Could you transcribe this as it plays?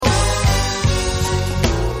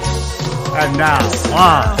And now,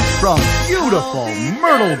 live from beautiful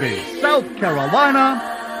Myrtle Beach, South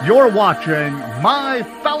Carolina, you're watching My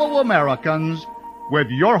Fellow Americans with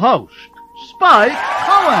your host, Spike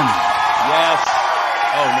Cohen. Yes.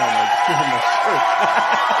 Oh, no, my shirt.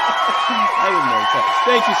 I didn't know.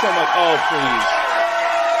 Thank you so much. Oh, please.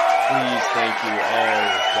 Please, thank you. Oh,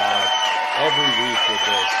 gosh. Every week with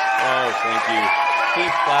this. Oh, thank you.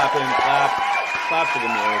 Keep clapping. Clap for the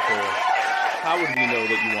miracle. How would we know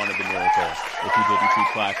that you wanted the miracle if you didn't keep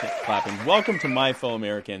clapping? Welcome to My Fellow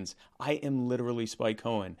Americans. I am literally Spike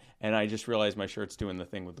Cohen, and I just realized my shirt's doing the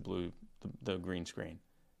thing with the green screen.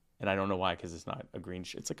 And I don't know why, because it's not a green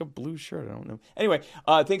shirt. It's like a blue shirt. I don't know. Anyway,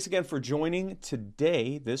 thanks again for joining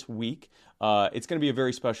today, this week. It's going to be a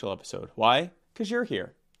very special episode. Why? Because you're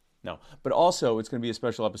here. No, but also it's going to be a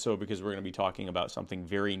special episode because we're going to be talking about something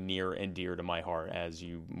very near and dear to my heart. As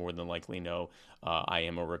you more than likely know, I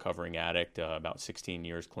am a recovering addict, about 16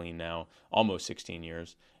 years clean now, almost 16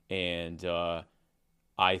 years. And I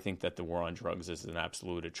think that the war on drugs is an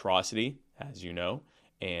absolute atrocity, as you know.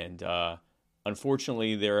 And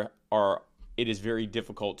unfortunately, it is very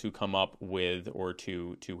difficult to come up with or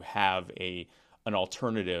to have an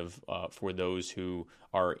alternative for those who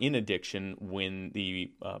are in addiction when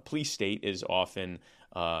the police state is often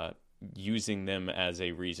using them as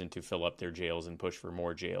a reason to fill up their jails and push for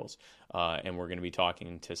more jails. And we're going to be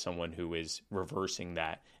talking to someone who is reversing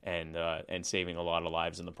that and saving a lot of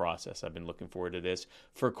lives in the process. I've been looking forward to this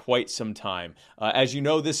for quite some time. As you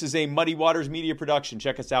know, this is a Muddy Waters Media production.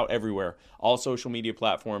 Check us out everywhere. All social media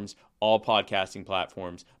platforms, all podcasting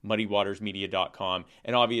platforms, muddywatersmedia.com,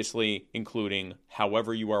 and obviously including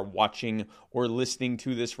however you are watching or listening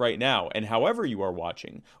to this right now. And however you are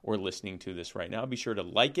watching or listening to this right now, be sure to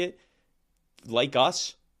like it, like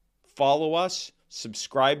us, follow us,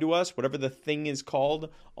 subscribe to us, whatever the thing is called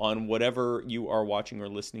on whatever you are watching or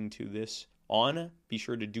listening to this on. Be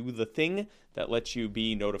sure to do the thing that lets you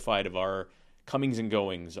be notified of our comings and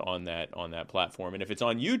goings on that platform. And if it's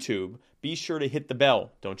on YouTube, be sure to hit the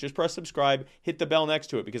bell. Don't just press subscribe, hit the bell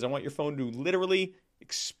next to it, because I want your phone to literally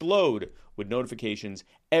explode with notifications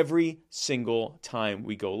every single time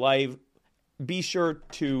we go live. Be sure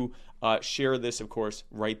to share this, of course,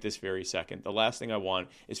 right this very second. The last thing I want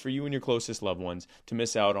is for you and your closest loved ones to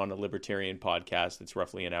miss out on a libertarian podcast that's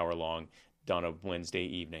roughly an hour long on a Wednesday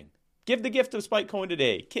evening. Give the gift of Spike Cohen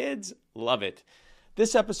today. Kids love it.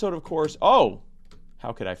 This episode, of course, how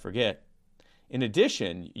could I forget? In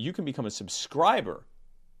addition, you can become a subscriber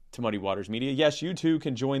to Muddy Waters Media. Yes, you too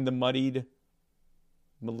can join the Muddied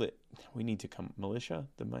militia?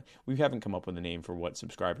 We haven't come up with a name for what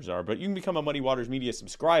subscribers are, but you can become a Muddy Waters Media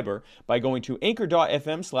subscriber by going to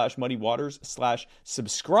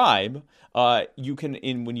anchor.fm/muddywaters/subscribe. You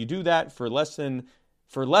can, when you do that for less than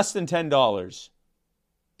 $10,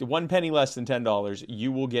 the 1 penny less than $10,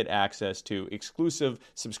 you will get access to exclusive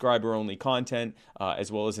subscriber-only content,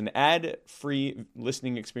 as well as an ad-free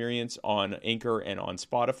listening experience on Anchor and on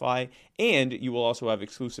Spotify. And you will also have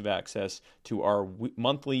exclusive access to our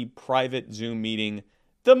monthly private Zoom meeting,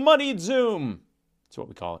 the Muddied Zoom. That's what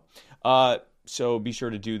we call it. So be sure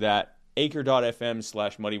to do that.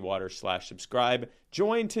 Anchor.fm/muddywaters/subscribe.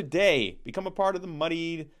 Join today. Become a part of the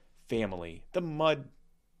Muddied family, the Mud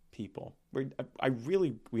people. We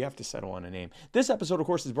have to settle on a name. This episode, of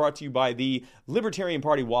course, is brought to you by the Libertarian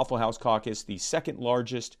Party Waffle House Caucus, the second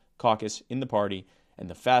largest caucus in the party and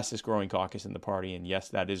the fastest growing caucus in the party. And yes,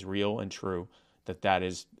 that is real and true. That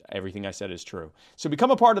is everything I said is true. So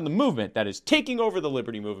become a part of the movement that is taking over the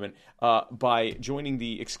liberty movement by joining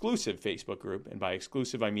the exclusive Facebook group. And by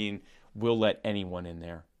exclusive, I mean we'll let anyone in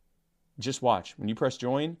there. Just watch. When you press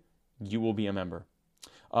join, you will be a member.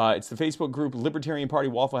 It's the Facebook group Libertarian Party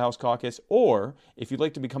Waffle House Caucus, or if you'd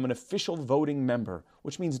like to become an official voting member,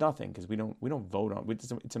 which means nothing because we don't vote on it.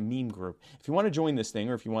 It's a meme group. If you want to join this thing,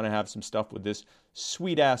 or if you want to have some stuff with this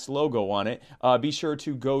sweet ass logo on it, be sure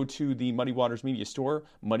to go to the Muddy Waters Media store,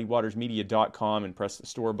 muddywatersmedia.com, and press the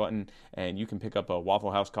store button, and you can pick up a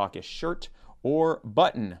Waffle House Caucus shirt or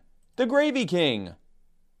button. The Gravy King.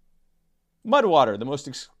 Mudwater, the most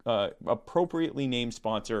appropriately named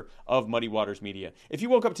sponsor of Muddy Waters Media. If you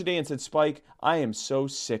woke up today and said, Spike, I am so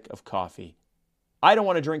sick of coffee. I don't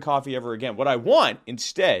want to drink coffee ever again. What I want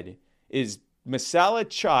instead is masala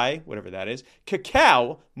chai, whatever that is,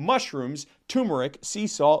 cacao, mushrooms, turmeric, sea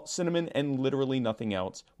salt, cinnamon, and literally nothing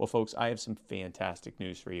else. Well, folks, I have some fantastic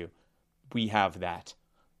news for you. We have that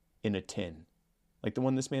in a tin. Like the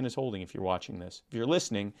one this man is holding if you're watching this. If you're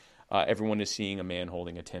listening, everyone is seeing a man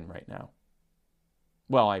holding a tin right now.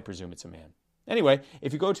 Well, I presume it's a man. Anyway,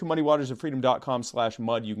 if you go to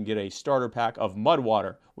muddywatersoffreedom.com/mud, you can get a starter pack of Mud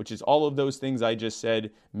Water, which is all of those things I just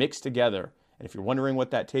said mixed together. And if you're wondering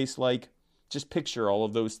what that tastes like, just picture all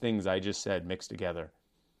of those things I just said mixed together.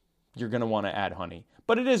 You're going to want to add honey.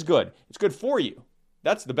 But it is good. It's good for you.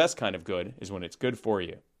 That's the best kind of good, is when it's good for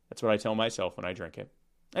you. That's what I tell myself when I drink it.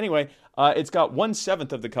 Anyway, it's got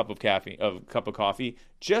 1/7 of the cup of coffee,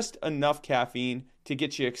 just enough caffeine to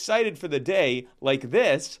get you excited for the day like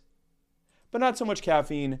this, but not so much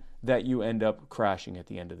caffeine that you end up crashing at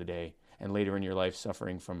the end of the day and later in your life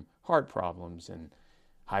suffering from heart problems and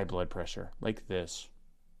high blood pressure like this.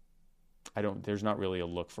 There's not really a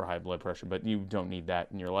look for high blood pressure, but you don't need that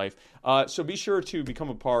in your life. So be sure to become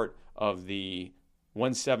a part of the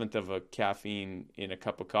 1/7 of a caffeine in a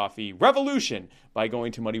cup of coffee revolution by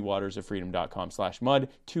going to muddywatersoffreedom.com/mud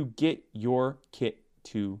to get your kit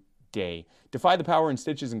today. Defy the power and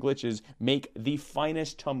Stitches and Glitches make the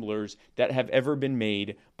finest tumblers that have ever been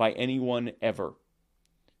made by anyone ever.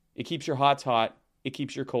 It keeps your hots hot. It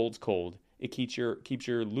keeps your colds cold. It keeps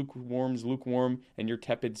your lukewarms lukewarm and your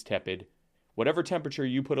tepids tepid. Whatever temperature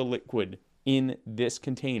you put a liquid in this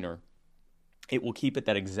container, it will keep at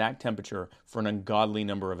that exact temperature for an ungodly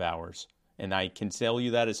number of hours. And I can tell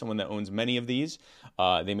you that as someone that owns many of these.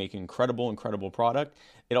 They make an incredible product.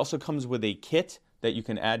 It also comes with a kit that you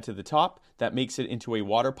can add to the top that makes it into a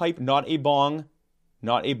water pipe, not a bong,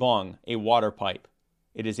 a water pipe.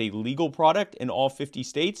 It is a legal product in all 50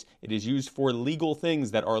 states. It is used for legal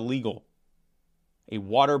things that are legal. A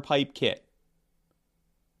water pipe kit.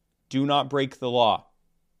 Do not break the law.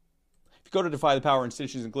 If you go to Defy the Power and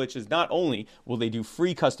Stitches and Glitches, not only will they do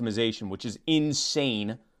free customization, which is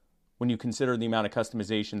insane when you consider the amount of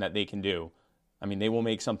customization that they can do. I mean, they will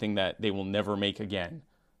make something that they will never make again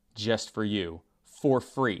just for you for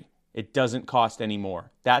free. It doesn't cost any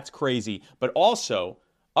more. That's crazy. But also,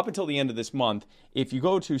 up until the end of this month, if you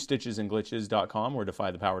go to stitchesandglitches.com or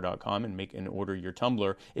defythepower.com and make and order your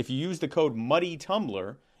tumbler, if you use the code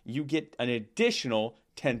MuddyTumbler, you get an additional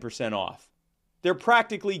 10% off. They're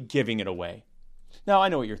practically giving it away. Now, I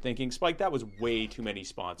know what you're thinking. Spike, that was way too many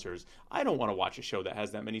sponsors. I don't want to watch a show that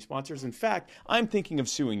has that many sponsors. In fact, I'm thinking of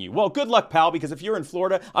suing you. Well, good luck, pal, because if you're in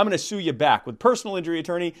Florida, I'm going to sue you back with personal injury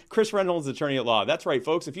attorney Chris Reynolds, attorney at law. That's right,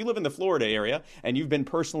 folks. If you live in the Florida area and you've been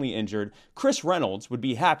personally injured, Chris Reynolds would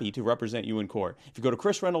be happy to represent you in court. If you go to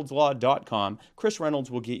chrisreynoldslaw.com, Chris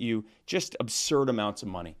Reynolds will get you just absurd amounts of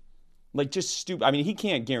money. Like just stupid. I mean, he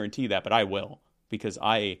can't guarantee that, but I will, because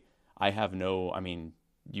I have no, I mean,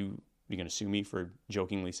 you're going to sue me for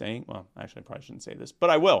jokingly saying, well, actually I probably shouldn't say this, but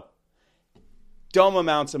I will. Dumb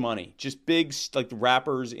amounts of money. Just big, like the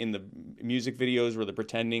rappers in the music videos where they're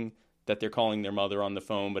pretending that they're calling their mother on the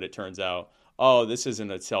phone, but it turns out, oh, this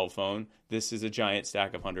isn't a cell phone. This is a giant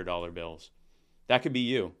stack of $100 bills. That could be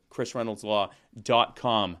you.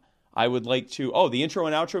 chrisreynoldslaw.com. I would like to, the intro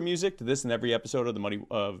and outro music to this and every episode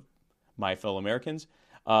of My Fellow Americans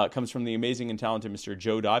comes from the amazing and talented Mr.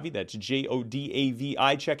 Joe Davi. That's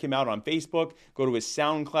Jodavi. Check him out on Facebook. Go to his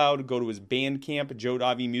SoundCloud. Go to his Bandcamp,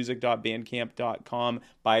 jodavimusic.bandcamp.com.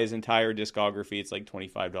 Buy his entire discography. It's like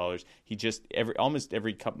 $25. He just, almost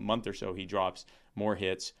every month or so, he drops more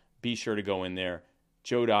hits. Be sure to go in there.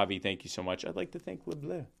 Joe Davi, thank you so much. I'd like to thank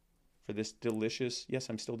LeBleu for this delicious, yes,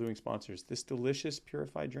 I'm still doing sponsors, this delicious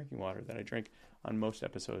purified drinking water that I drink on most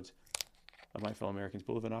episodes of My Fellow Americans.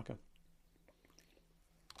 Bulavanaka.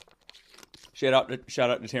 Shout out to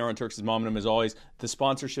Taron Turks' mom and him as always. The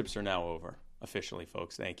sponsorships are now over, officially,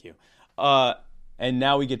 folks. Thank you. And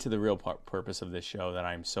now we get to the real purpose of this show that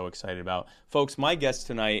I'm so excited about. Folks, my guest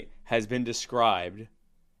tonight has been described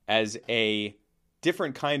as a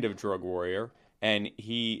different kind of drug warrior, and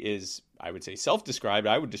he is, I would say, self-described.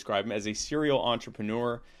 I would describe him as a serial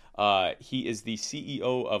entrepreneur. He is the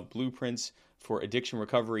CEO of Blueprints for Addiction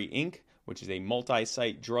Recovery, Inc., which is a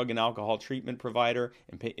multi-site drug and alcohol treatment provider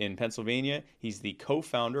in Pennsylvania. He's the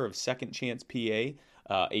co-founder of Second Chance PA,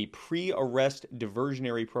 a pre-arrest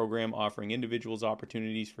diversionary program offering individuals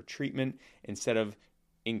opportunities for treatment instead of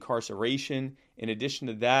incarceration. In addition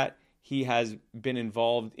to that, he has been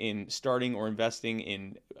involved in starting or investing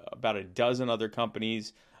in about a dozen other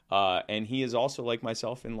companies, and he is also, like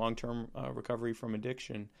myself, in long-term recovery from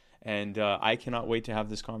addiction. And I cannot wait to have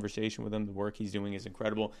this conversation with him. The work he's doing is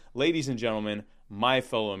incredible. Ladies and gentlemen, my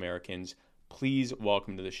fellow Americans, please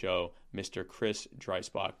welcome to the show, Mr. Chris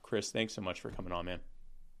Dreisbach. Chris, thanks so much for coming on, man.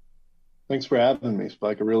 Thanks for having me,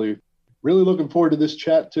 Spike. I'm really looking forward to this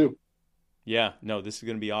chat, too. Yeah, no, this is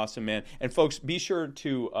going to be awesome, man. And folks, be sure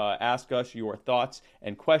to ask us your thoughts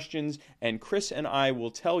and questions, and Chris and I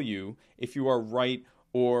will tell you if you are right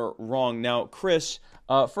or wrong. Now, Chris,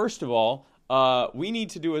 first of all, we need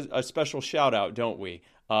to do a special shout out, don't we?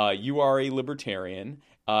 You are a libertarian,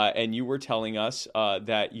 and you were telling us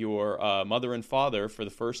that your mother and father, for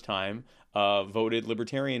the first time, voted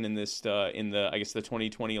libertarian in this I guess the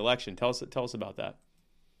 2020 election. Tell us about that.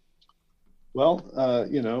 Well,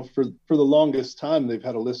 for the longest time, they've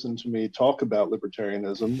had to listen to me talk about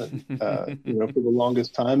libertarianism. And, for the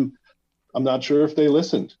longest time, I'm not sure if they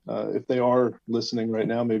listened. If they are listening right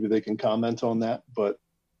now, maybe they can comment on that. But,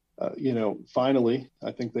 finally,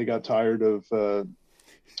 I think they got tired of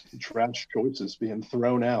trash choices being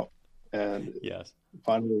thrown out. And yes,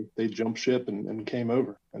 finally, they jumped ship and came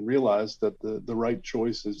over and realized that the right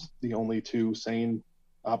choice is the only two sane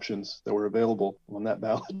options that were available on that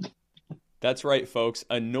ballot. That's right, folks.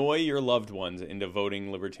 Annoy your loved ones into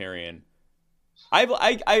voting libertarian. I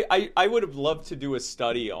would have loved to do a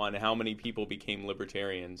study on how many people became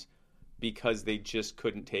libertarians because they just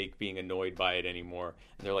couldn't take being annoyed by it anymore.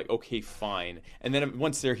 And they're like, okay, fine. And then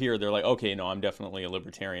once they're here, they're like, okay, no, I'm definitely a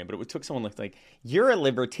libertarian. But it took someone like, you're a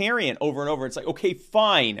libertarian over and over. It's like, okay,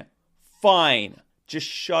 fine. Just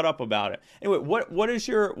shut up about it. Anyway, what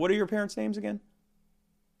are your parents' names again?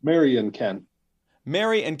 Mary and Ken.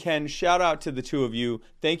 Mary and Ken, shout out to the two of you.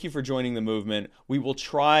 Thank you for joining the movement. We will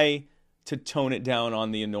try to tone it down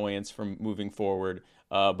on the annoyance from moving forward.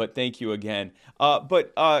 But thank you again.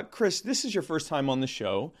 But Chris, this is your first time on the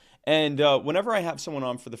show. And whenever I have someone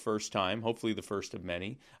on for the first time, hopefully the first of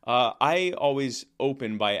many, I always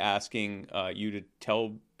open by asking you to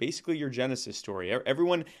tell basically your Genesis story.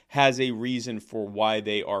 Everyone has a reason for why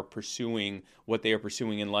they are pursuing what they are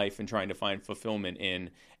pursuing in life and trying to find fulfillment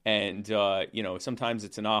in. And, sometimes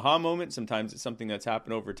it's an aha moment. Sometimes it's something that's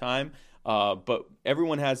happened over time. But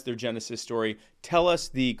everyone has their Genesis story. Tell us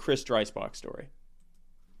the Chris Dreisbach story.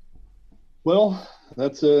 Well,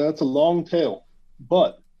 that's a long tale,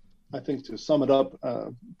 but I think to sum it up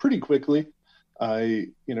pretty quickly, I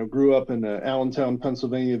grew up in Allentown,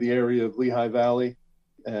 Pennsylvania, the area of Lehigh Valley,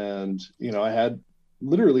 and I had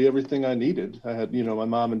literally everything I needed. I had my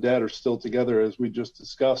mom and dad are still together, as we just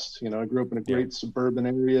discussed. I grew up in a great suburban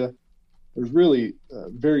area. There's really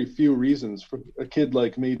very few reasons for a kid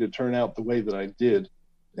like me to turn out the way that I did,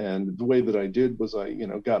 and the way that I did was I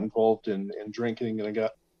got involved in drinking, and I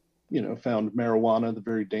got found marijuana, the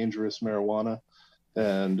very dangerous marijuana.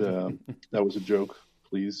 And that was a joke.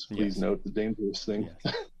 Please note the dangerous thing.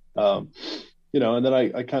 Yes. And then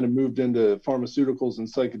I kind of moved into pharmaceuticals and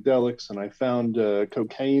psychedelics, and I found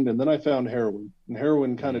cocaine, and then I found heroin. And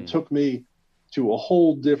heroin kind of took me to a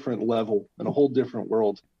whole different level and a whole different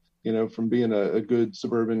world, from being a good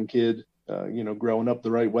suburban kid, growing up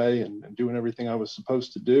the right way and doing everything I was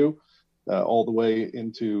supposed to do, all the way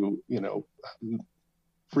into,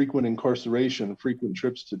 frequent incarceration, frequent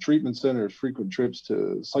trips to treatment centers, frequent trips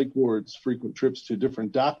to psych wards, frequent trips to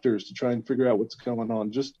different doctors to try and figure out what's going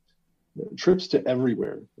on, just trips to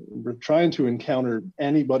everywhere. We're trying to encounter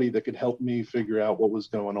anybody that could help me figure out what was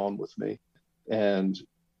going on with me. And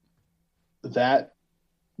that,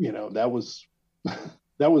 that was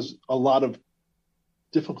a lot of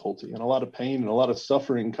difficulty and a lot of pain and a lot of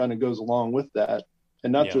suffering kind of goes along with that.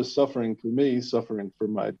 And not just suffering for me, suffering for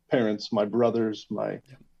my parents, my brothers, my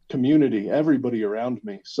community, everybody around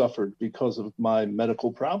me suffered because of my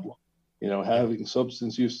medical problem. Having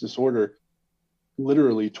substance use disorder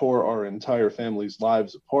literally tore our entire family's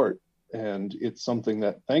lives apart. And it's something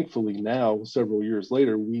that thankfully now, several years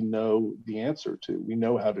later, we know the answer to. We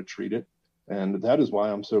know how to treat it. And that is why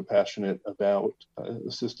I'm so passionate about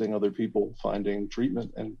assisting other people finding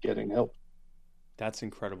treatment and getting help. That's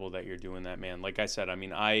incredible that you're doing that, man. Like I said, I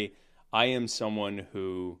mean, I am someone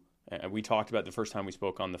who, we talked about the first time we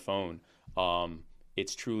spoke on the phone.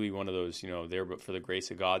 It's truly one of those, there but for the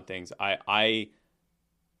grace of God things. I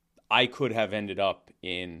could have ended up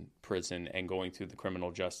in prison and going through the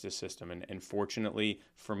criminal justice system. And fortunately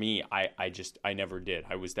for me, I never did.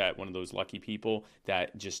 I was one of those lucky people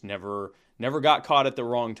that just never got caught at the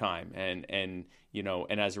wrong time. And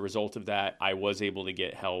as a result of that, I was able to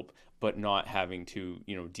get help, but not having to,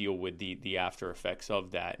 deal with the after effects of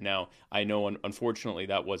that. Now, I know, unfortunately,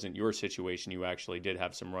 that wasn't your situation. You actually did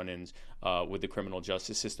have some run-ins with the criminal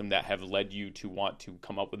justice system that have led you to want to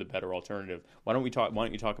come up with a better alternative. Why don't you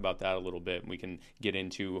talk about that a little bit, and we can get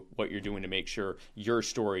into what you're doing to make sure your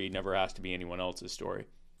story never has to be anyone else's story.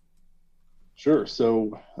 Sure.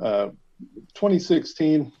 So,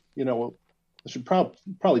 2016, I should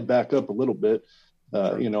probably back up a little bit.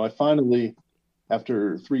 I finally,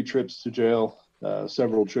 after 3 trips to jail,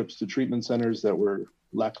 several trips to treatment centers that were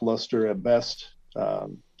lackluster at best,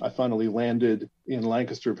 I finally landed in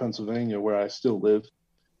Lancaster, Pennsylvania, where I still live.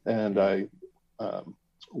 And I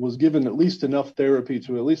was given at least enough therapy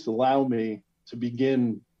to at least allow me to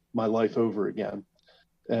begin my life over again.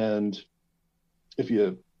 And if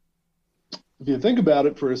you think about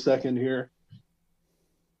it for a second here,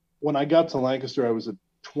 when I got to Lancaster, I was a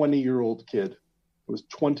 20-year-old kid. I was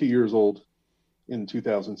 20 years old in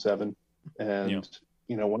 2007. And,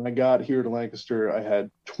 when I got here to Lancaster, I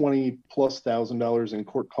had $20,000+ in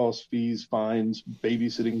court costs, fees, fines,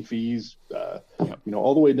 babysitting fees,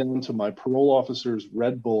 all the way down to my parole officer's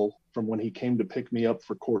Red Bull from when he came to pick me up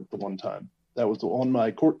for court the one time. That was on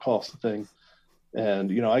my court cost thing.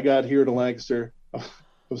 And, I got here to Lancaster. I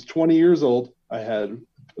was 20 years old. I had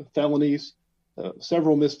felonies,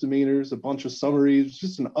 several misdemeanors, a bunch of summaries,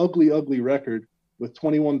 just an ugly, ugly record with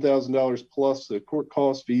 $21,000 plus the court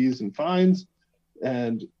cost, fees, and fines.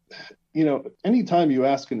 And, anytime you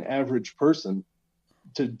ask an average person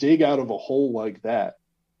to dig out of a hole like that,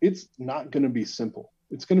 it's not going to be simple.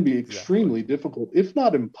 It's going to be extremely difficult, if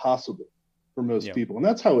not impossible for most people. And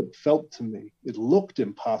that's how it felt to me. It looked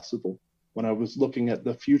impossible when I was looking at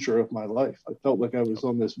the future of my life. I felt like I was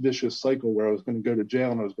on this vicious cycle where I was going to go to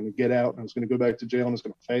jail and I was going to get out and I was going to go back to jail and I was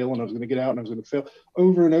going to fail and I was going to get out and I was going to fail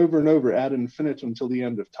over and over and over ad infinitum until the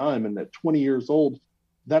end of time. And at 20 years old,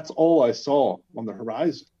 that's all I saw on the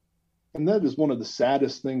horizon. And that is one of the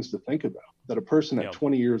saddest things to think about, that a person at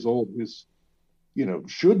 20 years old is,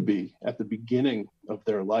 should be at the beginning of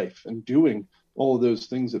their life and doing all of those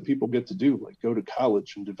things that people get to do, like go to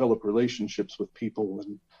college and develop relationships with people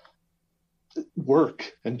and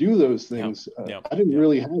work and do those things. I didn't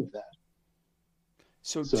really have that.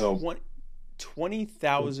 So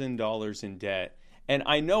 $20,000 in debt. And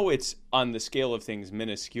I know it's on the scale of things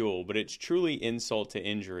minuscule, but it's truly insult to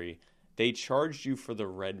injury. They charged you for the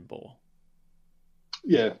Red Bull.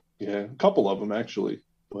 Yeah, a couple of them actually,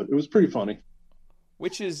 but it was pretty funny.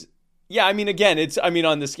 Which is, again,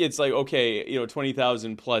 on this, it's like, okay,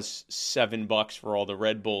 20,000 plus $7 for all the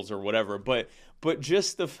Red Bulls or whatever. But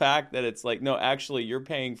just the fact that it's like, no, actually you're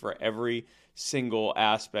paying for every single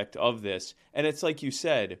aspect of this. And it's like you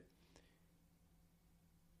said,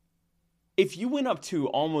 if you went up to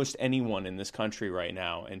almost anyone in this country right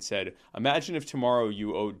now and said, imagine if tomorrow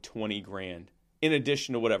you owed 20 grand in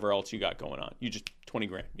addition to whatever else you got going on, you just 20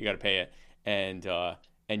 grand, you got to pay it. And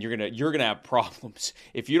you're going to have problems.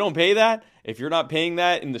 If you don't pay that, if you're not paying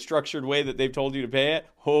that in the structured way that they've told you to pay it,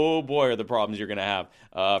 oh boy, are the problems you're going to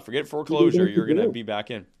have. Forget foreclosure. You're going to be back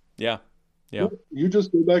in. Yeah. You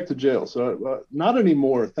just go back to jail. So not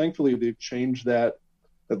anymore. Thankfully, they've changed that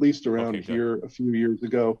at least around here a few years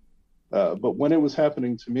ago. But when it was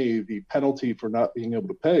happening to me, the penalty for not being able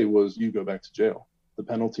to pay was you go back to jail. The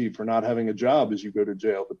penalty for not having a job is you go to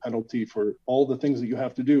jail. The penalty for all the things that you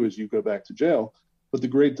have to do is you go back to jail. But the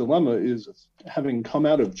great dilemma is, having come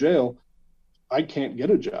out of jail, I can't get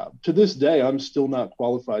a job. To this day, I'm still not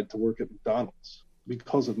qualified to work at McDonald's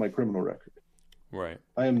because of my criminal record. Right.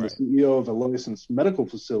 I am the CEO of a licensed medical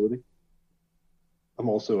facility. I'm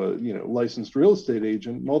also a licensed real estate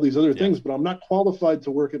agent and all these other things, but I'm not qualified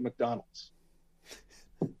to work at McDonald's.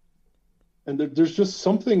 And there's just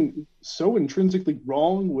something so intrinsically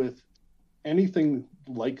wrong with anything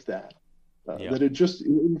like that, that it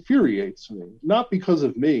infuriates me. Not because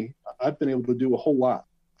of me. I've been able to do a whole lot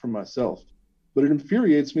for myself, but it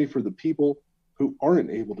infuriates me for the people who aren't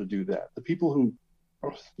able to do that. The people who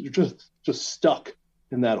are just stuck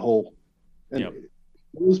in that hole. And it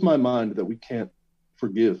blows my mind that we can't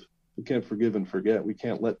forgive. We can't forgive and forget. We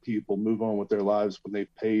can't let people move on with their lives when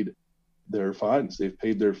they've paid their fines. They've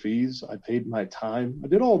paid their fees. I paid my time. I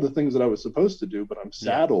did all the things that I was supposed to do, but I'm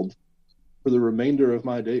saddled for the remainder of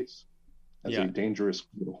my days as a dangerous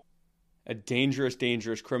criminal. A dangerous,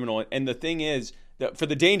 dangerous criminal. And the thing is that for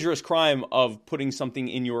the dangerous crime of putting something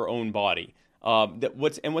in your own body,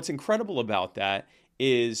 what's incredible about that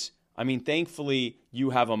is, thankfully you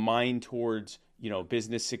have a mind towards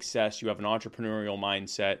business success. You have an entrepreneurial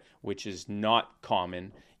mindset, which is not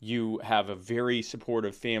common. You have a very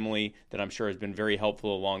supportive family that I'm sure has been very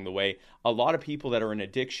helpful along the way. A lot of people that are in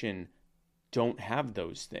addiction don't have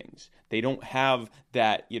those things. They don't have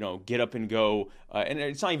that, get up and go. And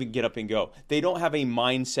it's not even get up and go. They don't have a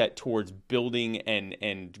mindset towards building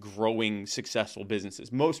and growing successful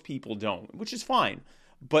businesses. Most people don't, which is fine.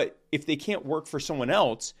 But if they can't work for someone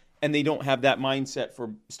else and they don't have that mindset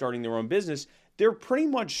for starting their own business, they're pretty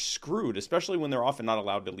much screwed, especially when they're often not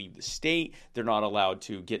allowed to leave the state. They're not allowed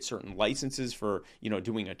to get certain licenses for,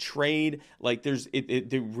 doing a trade. Like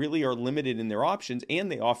they really are limited in their options,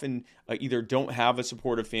 and they often either don't have a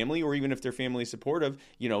supportive family, or even if their family is supportive,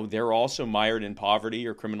 they're also mired in poverty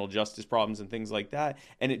or criminal justice problems and things like that.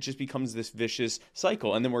 And it just becomes this vicious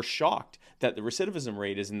cycle. And then we're shocked that the recidivism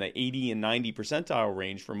rate is in the 80 and 90 percentile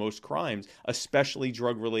range for most crimes, especially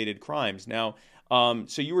drug-related crimes. Now,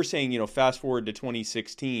 so you were saying, fast forward to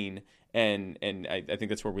 2016, and I think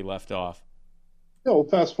that's where we left off. Yeah, well,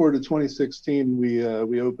 fast forward to 2016,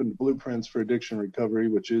 we opened Blueprints for Addiction Recovery,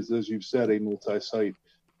 which is, as you've said, a multi-site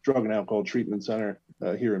drug and alcohol treatment center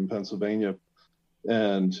here in Pennsylvania.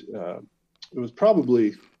 And it was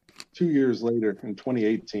probably 2 years later, in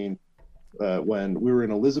 2018, when we were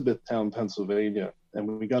in Elizabethtown, Pennsylvania,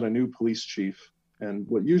 and we got a new police chief. And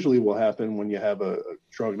what usually will happen when you have a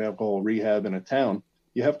drug and alcohol rehab in a town,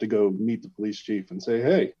 you have to go meet the police chief and say,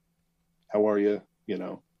 hey, how are you?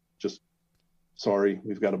 Just sorry,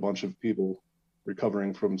 we've got a bunch of people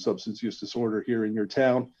recovering from substance use disorder here in your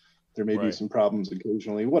town. There may be some problems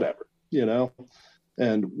occasionally, whatever,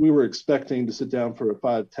 And we were expecting to sit down for a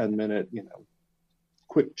 5-10 minute,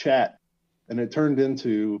 quick chat. And it turned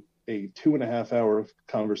into a 2.5 hour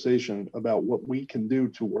conversation about what we can do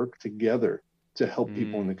to work together to help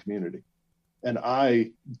people in the community. And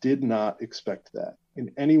I did not expect that in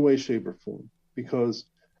any way, shape, or form, because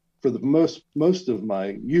for the most of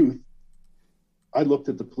my youth, I looked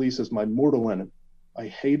at the police as my mortal enemy. I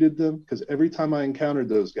hated them because every time I encountered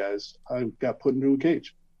those guys, I got put into a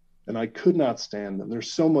cage, and I could not stand them.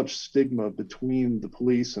 There's so much stigma between the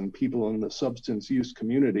police and people in the substance use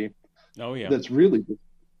community. Oh, yeah. That's really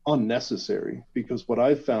unnecessary, because what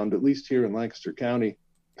I've found, at least here in Lancaster County,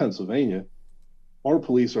 Pennsylvania, our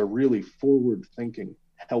police are really forward-thinking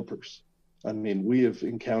helpers. I mean, we have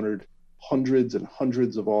encountered hundreds and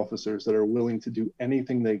hundreds of officers that are willing to do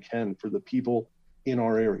anything they can for the people in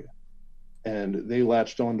our area. And they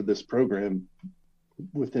latched onto this program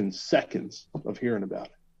within seconds of hearing about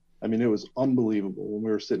it. I mean, it was unbelievable when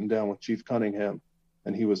we were sitting down with Chief Cunningham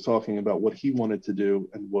and he was talking about what he wanted to do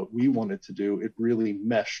and what we wanted to do. It really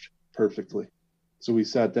meshed perfectly. So we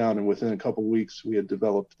sat down, and within a couple of weeks, we had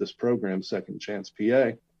developed this program, Second Chance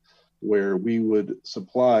PA, where we would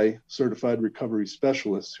supply certified recovery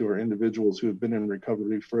specialists, who are individuals who have been in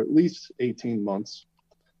recovery for at least 18 months,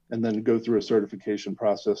 and then go through a certification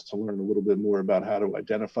process to learn a little bit more about how to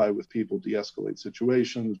identify with people, de-escalate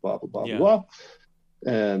situations, blah, blah, blah, blah.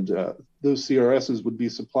 And those CRSs would be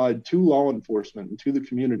supplied to law enforcement and to the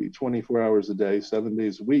community 24 hours a day, 7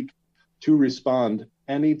 days a week, to respond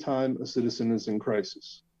anytime a citizen is in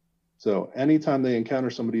crisis. So anytime they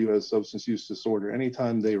encounter somebody who has substance use disorder,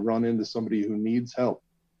 anytime they run into somebody who needs help,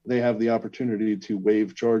 they have the opportunity to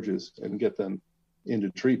waive charges and get them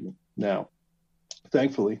into treatment. Now,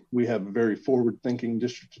 thankfully, we have a very forward-thinking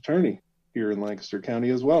district attorney here in Lancaster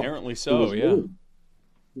County as well. Apparently so, yeah.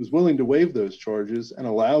 Who's willing to waive those charges and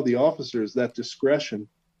allow the officers that discretion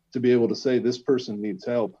to be able to say this person needs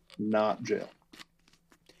help, not jail.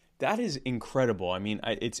 That is incredible. I mean,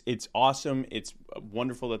 it's awesome. It's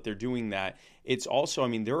wonderful that they're doing that. It's also, I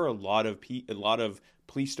mean, there are a lot of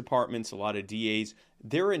police departments, a lot of DAs.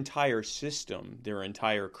 Their entire system, their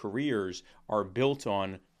entire careers are built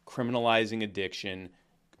on criminalizing addiction,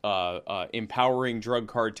 empowering drug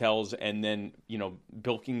cartels, and then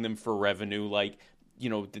bilking them for revenue. Like,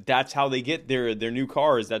 that's how they get their new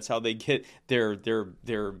cars. That's how they get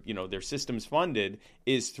their systems funded,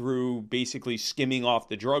 is through basically skimming off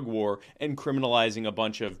the drug war and criminalizing a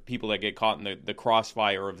bunch of people that get caught in the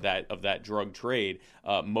crossfire of that drug trade.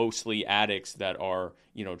 Mostly addicts that are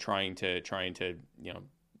trying to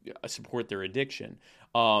support their addiction.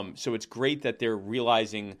 So it's great that they're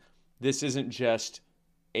realizing this isn't just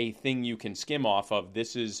a thing you can skim off of.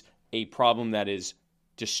 This is a problem that is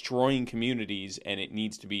destroying communities, and it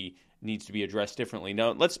needs to be addressed differently.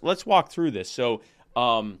 Now, let's walk through this. So,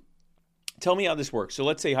 tell me how this works. So,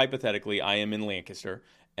 let's say hypothetically, I am in Lancaster,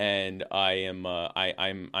 and I'm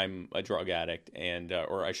a drug addict, and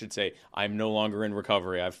or I should say, I'm no longer in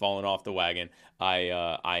recovery. I've fallen off the wagon.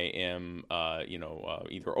 I am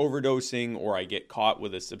either overdosing, or I get caught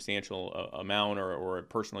with a substantial amount or a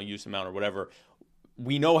personal use amount or whatever.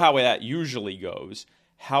 We know how that usually goes.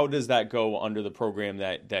 How does that go under the program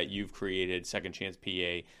that you've created, Second Chance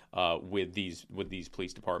PA, with these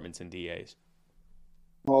police departments and DAs?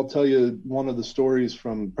 Well, I'll tell you one of the stories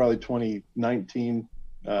from probably 2019.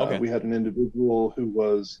 Okay. We had an individual who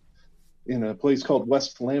was in a place called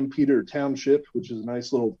West Lampeter Township, which is a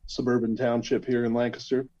nice little suburban township here in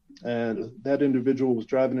Lancaster. And that individual was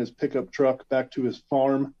driving his pickup truck back to his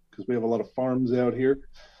farm, because because we have a lot of farms out here.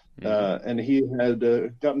 And he had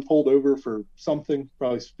gotten pulled over for something,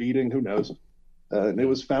 probably speeding, who knows. And it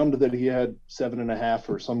was found that he had 7.5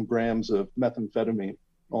 or some grams of methamphetamine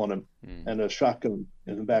on him and a shotgun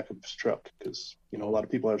in the back of his truck, because, you know, a lot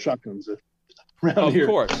of people have shotguns around here. Of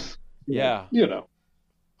course. Yeah. You know,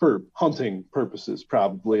 for hunting purposes,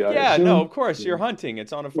 probably. Yeah, no, of course. You're hunting.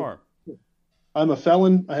 It's on a farm. I'm a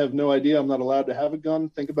felon. I have no idea. I'm not allowed to have a gun,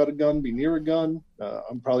 think about a gun, be near a gun.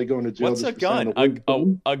 I'm probably going to jail. What's a gun?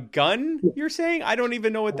 A gun, you're saying? I don't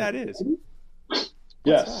even know what that is.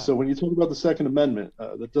 Yes. So when you talk about the Second Amendment,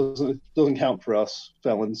 that doesn't count for us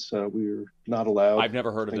felons. We're not allowed. I've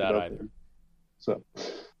never heard of that either. Them. So,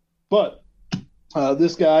 but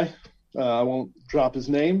this guy, I won't drop his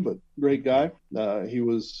name, but great guy. He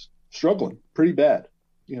was struggling pretty bad.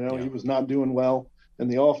 You know, He was not doing well. And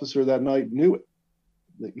the officer that night knew it.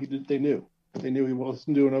 They knew he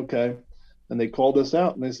wasn't doing okay. And they called us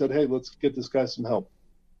out and they said, hey, let's get this guy some help.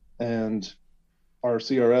 And our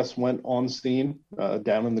CRS went on scene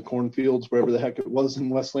down in the cornfields, wherever the heck it was in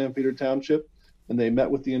West Lampeter Township. And they met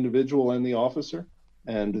with the individual and the officer.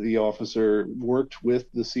 And the officer worked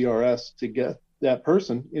with the CRS to get that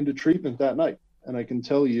person into treatment that night. And I can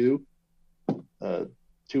tell you,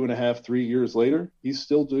 2.5, 3 years later, he's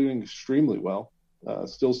still doing extremely well.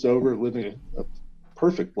 Still sober, living a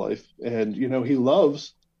perfect life. And, you know, he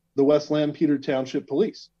loves the West Lampeter Township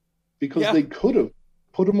Police because they could have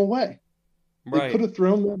put him away. Right. They could have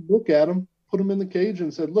thrown that book at him, put him in the cage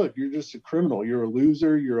and said, look, you're just a criminal. You're a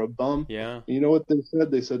loser. You're a bum. Yeah. And you know what they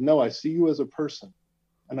said? They said, no, I see you as a person.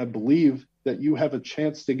 And I believe that you have a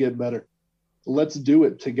chance to get better. Let's do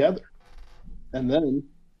it together. And then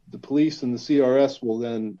the police and the CRS will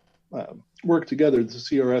then work together. The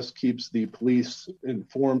CRS keeps the police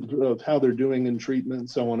informed of how they're doing in treatment,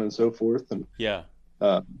 so on and so forth. And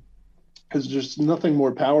because there's nothing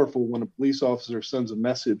more powerful when a police officer sends a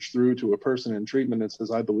message through to a person in treatment and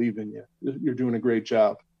says, I believe in you. You're doing a great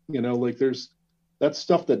job. You know, like that's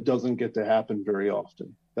stuff that doesn't get to happen very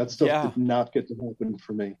often. That stuff did not get to happen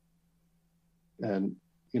for me. And,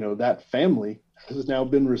 you know, that family has now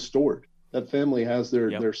been restored. That family has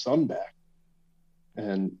their son back.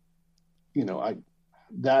 And, you know,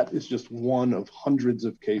 that is just one of hundreds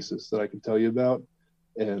of cases that I can tell you about.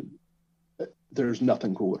 And there's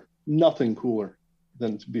nothing cooler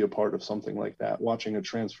than to be a part of something like that, watching a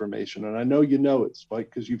transformation. And I know you know it, Spike,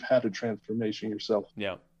 because you've had a transformation yourself.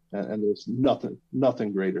 Yeah. And there's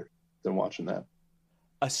nothing greater than watching that.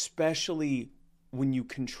 Especially when you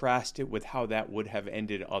contrast it with how that would have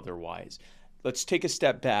ended otherwise. Let's take a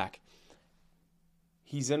step back.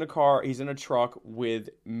 He's in a truck with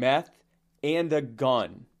meth and a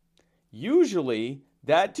gun. Usually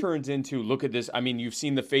that turns into, look at this. I mean, you've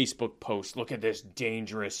seen the Facebook post. Look at this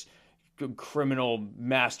dangerous criminal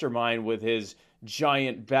mastermind with his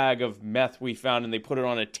giant bag of meth we found, and they put it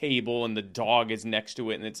on a table and the dog is next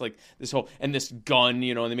to it. And it's like this this gun,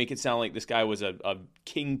 you know, and they make it sound like this guy was a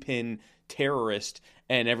kingpin terrorist,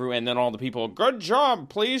 and then all the people, good job,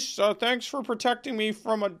 police. Thanks for protecting me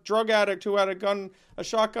from a drug addict who had a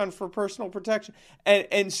shotgun for personal protection.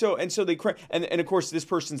 And so they and of course this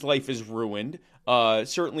person's life is ruined.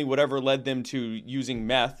 Certainly whatever led them to using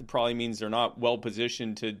meth probably means they're not well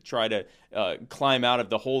positioned to try to climb out of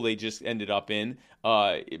the hole they just ended up in.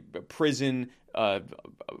 Prison,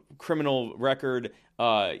 criminal record,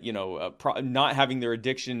 not having their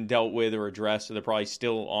addiction dealt with or addressed, so they're probably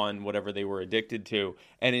still on whatever they were addicted to.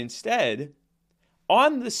 And instead,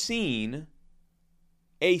 on the scene,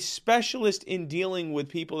 a specialist in dealing with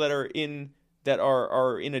people that are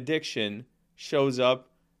in addiction shows up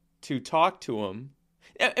to talk to them.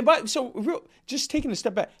 Just taking a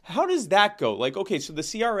step back, how does that go? Like, okay, so the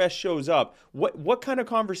CRS shows up. What kind of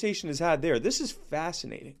conversation is had there? This is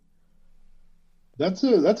fascinating. That's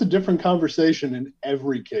a different conversation in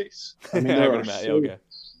every case. I mean, there are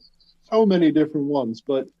so many different ones,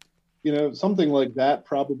 but you know, something like that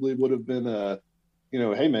probably would have been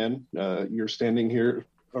hey man, you're standing here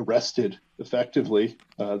arrested effectively.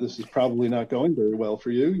 This is probably not going very well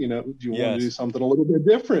for you. You know, do you want to do something a little bit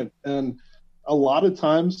different? And a lot of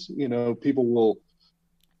times, you know, people will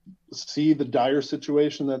see the dire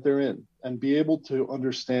situation that they're in and be able to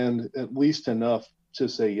understand at least enough to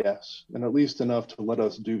say yes, and at least enough to let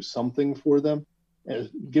us do something for them and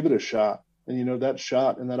give it a shot. And, you know, that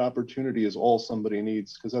shot and that opportunity is all somebody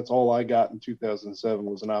needs, because that's all I got in 2007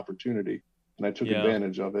 was an opportunity, and I took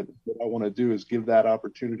advantage of it. What I want to do is give that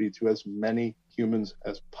opportunity to as many humans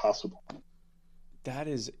as possible. That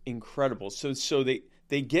is incredible. So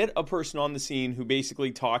they get a person on the scene who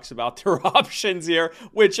basically talks about their options here,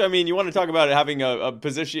 which, I mean, you want to talk about having a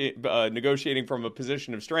position, negotiating from a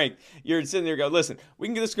position of strength. You're sitting there going, listen, we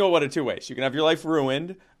can just go one of two ways. You can have your life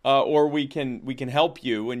ruined, or we can help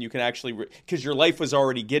you, and you can actually, because your life was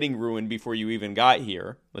already getting ruined before you even got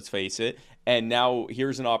here, let's face it, and now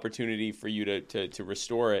here's an opportunity for you to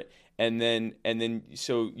restore it. And then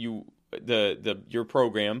so your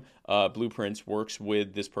program, Blueprints, works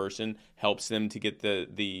with this person, helps them to get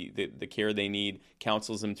the care they need,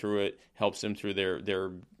 counsels them through it, helps them through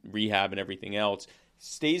their rehab and everything else,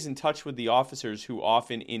 stays in touch with the officers, who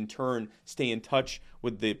often in turn stay in touch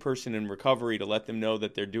with the person in recovery to let them know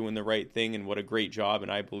that they're doing the right thing and what a great job.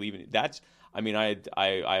 And I believe in it.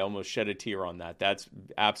 I almost shed a tear on that. That's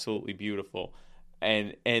absolutely beautiful.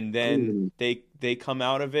 And then they come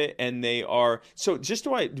out of it, and they are, so just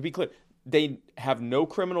to be clear, they have no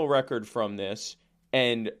criminal record from this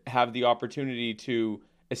and have the opportunity to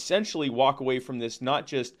essentially walk away from this not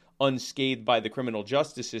just unscathed by the criminal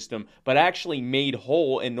justice system, but actually made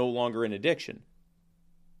whole and no longer in addiction.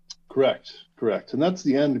 Correct. And that's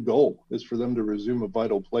the end goal, is for them to resume a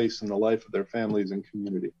vital place in the life of their families and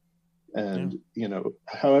community. And,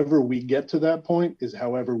 however we get to that point is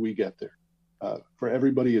however we get there. For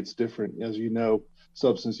everybody, it's different. As you know,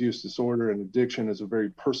 substance use disorder and addiction is a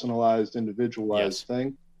very personalized, individualized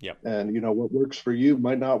thing. Yep. And, what works for you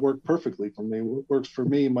might not work perfectly for me. What works for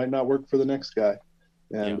me might not work for the next guy.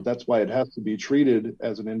 And that's why it has to be treated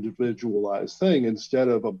as an individualized thing instead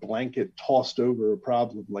of a blanket tossed over a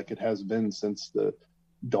problem like it has been since the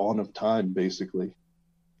dawn of time, basically.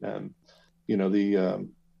 And,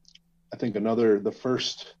 I think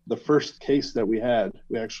the first case that we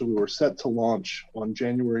actually were set to launch on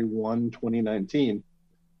January 1, 2019.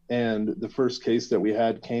 And the first case that we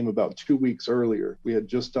had came about 2 weeks earlier. We had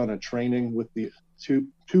just done a training with the two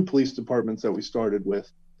police departments that we started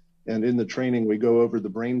with. And in the training, we go over the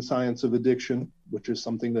brain science of addiction, which is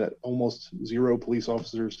something that almost zero police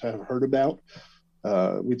officers have heard about.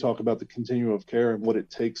 We talk about the continuum of care and what it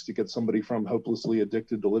takes to get somebody from hopelessly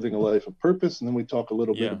addicted to living a life of purpose. And then we talk a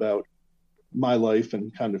little bit about my life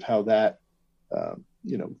and kind of how that,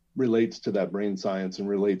 relates to that brain science and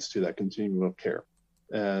relates to that continuum of care.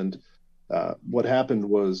 And what happened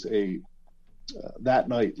was later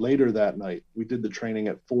that night, we did the training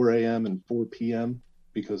at 4 a.m. and 4 p.m.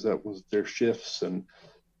 because that was their shifts. And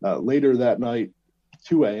later that night,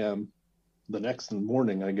 2 a.m., the next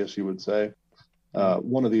morning, I guess you would say,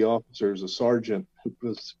 one of the officers, a sergeant who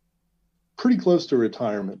was pretty close to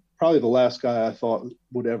retirement, probably the last guy I thought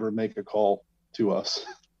would ever make a call to us.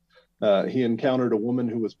 He encountered a woman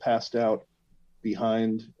who was passed out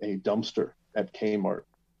behind a dumpster at Kmart.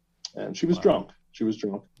 And she was drunk.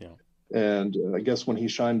 Yeah. And I guess when he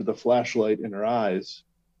shined the flashlight in her eyes,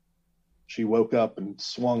 she woke up and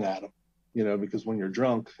swung at him, because when you're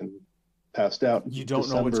drunk and passed out, you don't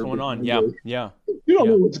know what's going on. Yeah. You don't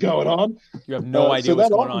know what's going on. You have no idea what's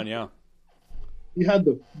going on. Yeah. He had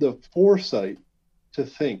the foresight to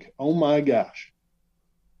think, oh my gosh,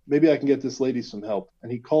 maybe I can get this lady some help. And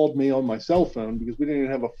he called me on my cell phone because we didn't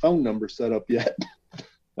even have a phone number set up yet.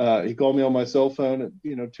 He called me on my cell phone at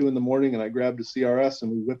 2 a.m, and I grabbed a CRS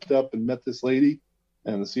and we whipped up and met this lady.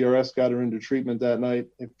 And the CRS got her into treatment that night.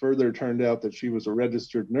 It further turned out that she was a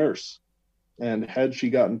registered nurse. And had she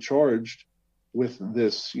gotten charged with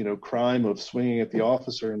this, crime of swinging at the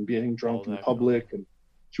officer and being drunk in public, and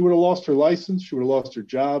she would have lost her license, she would have lost her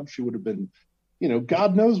job, she would have been,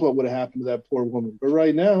 God knows what would have happened to that poor woman. But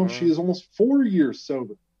right now, she is almost 4 years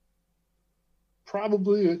sober.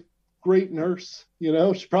 Probably a great nurse,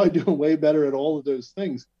 she's probably doing way better at all of those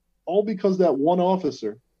things. All because that one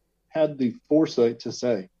officer had the foresight to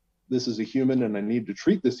say, this is a human and I need to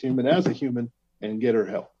treat this human as a human and get her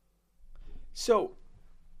help. So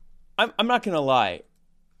I'm not going to lie.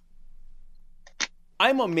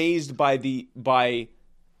 I'm amazed by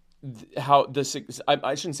how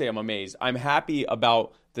I shouldn't say I'm amazed. I'm happy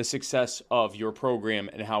about the success of your program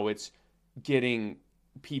and how it's getting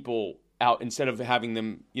people out instead of having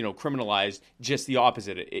them, criminalized. Just the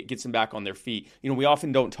opposite. It gets them back on their feet. We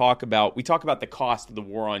often don't talk about the cost of the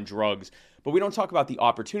war on drugs, but we don't talk about the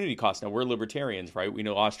opportunity cost. Now, we're libertarians, right? We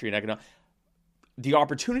know Austrian economics. The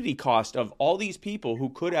opportunity cost of all these people who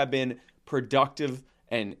could have been productive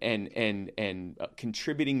and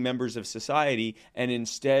contributing members of society, and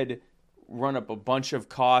instead run up a bunch of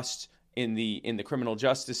costs in the criminal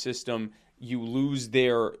justice system. You lose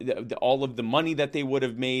all of the money that they would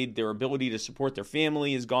have made. Their ability to support their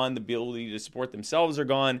family is gone. The ability to support themselves are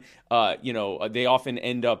gone. They often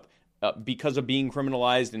end up because of being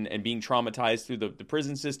criminalized and being traumatized through the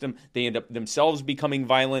prison system, they end up themselves becoming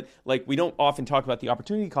violent. Like, we don't often talk about the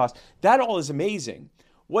opportunity cost. That all is amazing.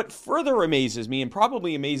 What further amazes me, and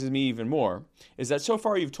probably amazes me even more, is that so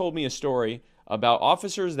far you've told me a story about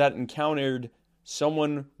officers that encountered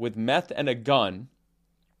someone with meth and a gun,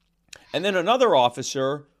 and then another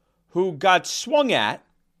officer who got swung at.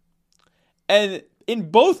 And in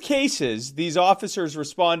both cases, these officers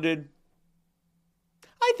responded,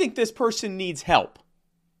 I think this person needs help.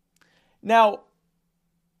 Now,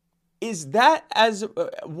 is that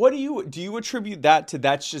what do you attribute that to?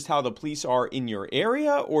 That's just how the police are in your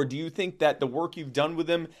area, or do you think that the work you've done with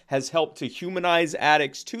them has helped to humanize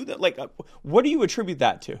addicts too? That, like, what do you attribute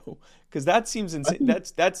that to? Because that seems insane.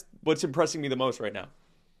 That's what's impressing me the most right now.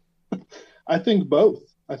 I think both.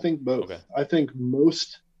 Okay. I think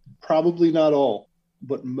most, probably not all,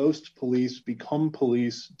 but most police become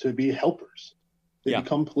police to be helpers. They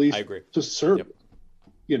become police to serve. Yep.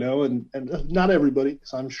 And not everybody,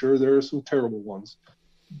 because I'm sure there are some terrible ones.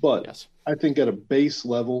 But yes. I think at a base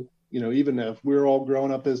level, even if we're all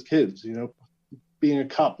growing up as kids, being a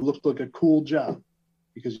cop looked like a cool job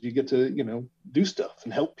because you get to, do stuff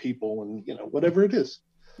and help people and, whatever it is.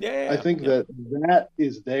 I think that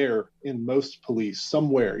is there in most police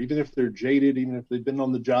somewhere, even if they're jaded, even if they've been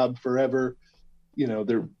on the job forever,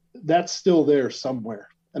 that's still there somewhere.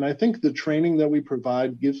 And I think the training that we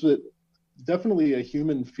provide gives it definitely a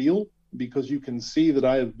human feel, because you can see that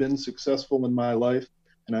I have been successful in my life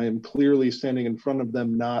and I am clearly standing in front of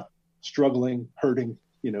them, not struggling, hurting,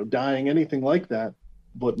 dying, anything like that.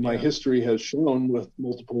 But my history has shown, with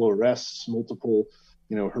multiple arrests, multiple,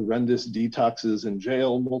 horrendous detoxes in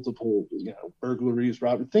jail, multiple, burglaries,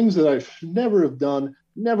 robberies, things that I should never have done,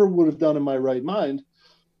 never would have done in my right mind.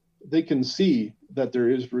 They can see that there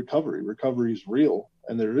is recovery. Recovery is real,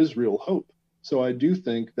 and there is real hope. So I do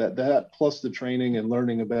think that plus the training and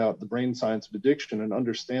learning about the brain science of addiction and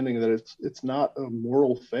understanding that it's not a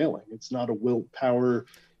moral failing. It's not a willpower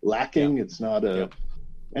lacking. It's not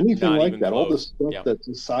anything not like that. Close. All the stuff that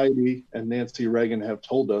society and Nancy Reagan have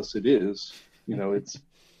told us it is,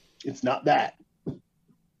 it's not that.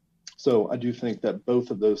 So I do think that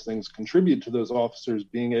both of those things contribute to those officers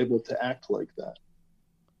being able to act like that.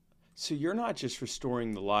 So you're not just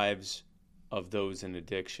restoring the lives of those in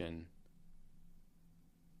addiction,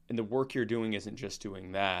 and the work you're doing isn't just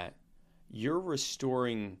doing that. You're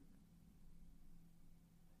restoring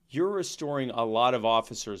a lot of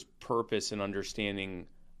officers' purpose and understanding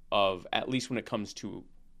of, at least when it comes to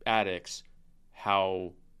addicts,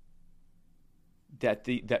 how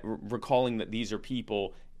that recalling that these are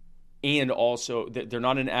people, and also that they're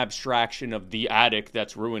not an abstraction of the addict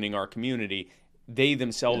that's ruining our community. They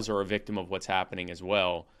themselves are a victim of what's happening as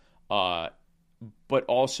well, but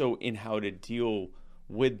also in how to deal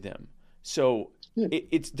with them. So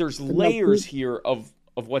there's layers here of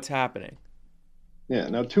what's happening. Yeah.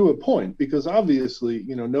 Now, to a point, because obviously,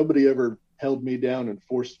 nobody ever held me down and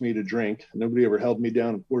forced me to drink. Nobody ever held me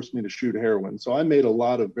down and forced me to shoot heroin. So I made a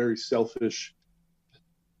lot of very selfish,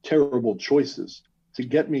 terrible choices to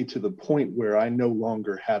get me to the point where I no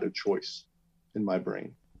longer had a choice in my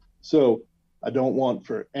brain. So I don't want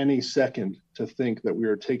for any second to think that we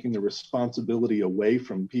are taking the responsibility away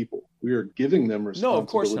from people. We are giving them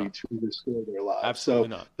responsibility to restore their lives. Absolutely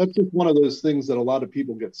not. That's just one of those things that a lot of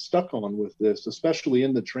people get stuck on with this, especially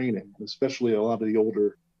in the training, especially a lot of the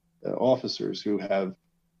older officers who have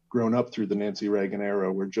grown up through the Nancy Reagan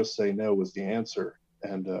era where just say no was the answer.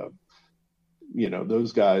 And,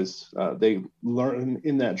 those guys, they learn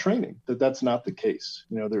in that training that that's not the case.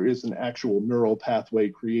 There is an actual neural pathway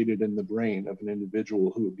created in the brain of an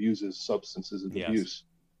individual who abuses substances of abuse.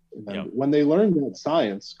 And when they learn that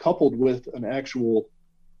science coupled with an actual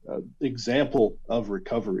example of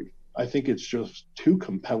recovery, I think it's just too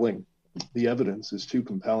compelling. The evidence is too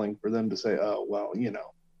compelling for them to say, oh, well,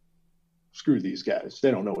 screw these guys.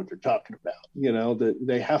 They don't know what they're talking about. That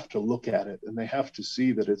they have to look at it and they have to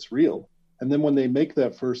see that it's real. And then when they make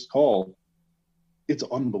that first call, it's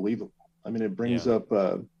unbelievable. I mean, it brings up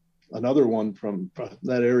another one from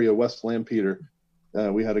that area, West Lampeter.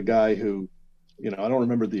 We had a guy who, I don't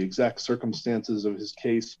remember the exact circumstances of his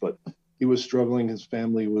case, but he was struggling. His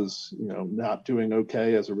family was, not doing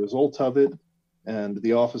okay as a result of it. And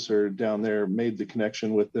the officer down there made the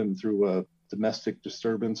connection with them through a domestic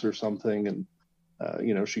disturbance or something. And,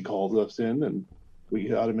 she called us in and we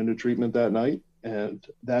got him into treatment that night. And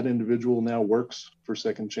that individual now works for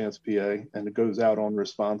Second Chance PA and it goes out on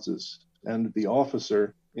responses. And the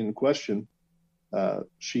officer in question,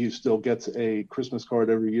 she still gets a Christmas card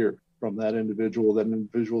every year from that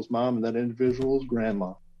individual's mom and that individual's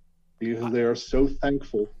grandma, because they are so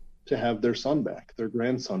thankful to have their son back, their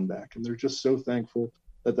grandson back. And they're just so thankful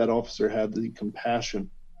that that officer had the compassion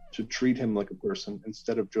to treat him like a person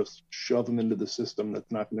instead of just shove him into the system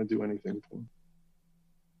that's not going to do anything for him.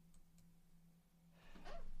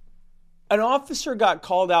 An officer got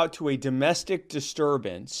called out to a domestic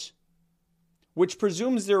disturbance, which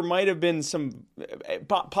presumes there might have been some,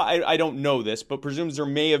 I don't know this, but presumes there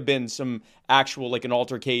may have been some actual, like an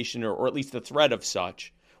altercation or at least the threat of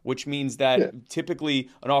such, which means that typically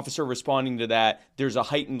an officer responding to that, there's a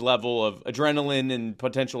heightened level of adrenaline and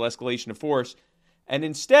potential escalation of force. And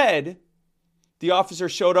instead, the officer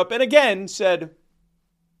showed up and again said,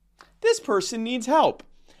 this person needs help.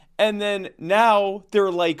 And then now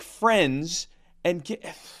they're like friends and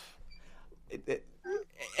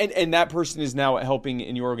that person is now helping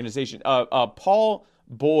in your organization. Paul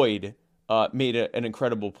Boyd made an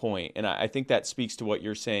incredible point, and I think that speaks to what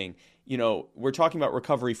you're saying. You know, we're talking about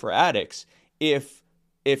recovery for addicts. If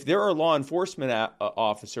there are law enforcement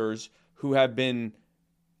officers who have been,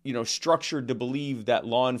 you know, structured to believe that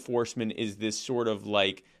law enforcement is this sort of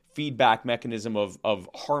like feedback mechanism of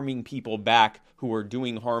harming people back who are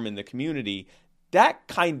doing harm in the community, that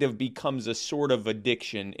kind of becomes a sort of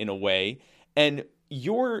addiction in a way. And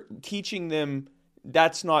you're teaching them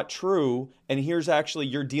that's not true. And here's actually,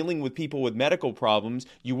 you're dealing with people with medical problems.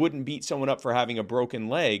 You wouldn't beat someone up for having a broken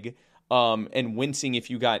leg and wincing if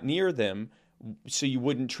you got near them. So you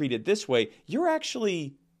wouldn't treat it this way.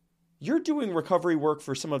 You're doing recovery work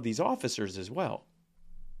for some of these officers as well.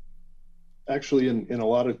 Actually, in a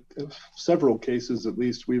lot of several cases, at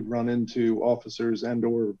least, we've run into officers and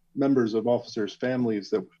or members of officers' families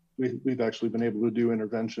that we've actually been able to do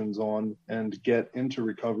interventions on and get into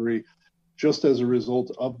recovery just as a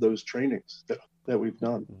result of those trainings that we've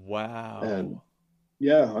done. Wow. And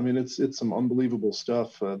yeah, I mean, it's some unbelievable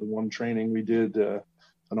stuff. The one training we did,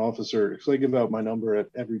 an officer, because I give out my number at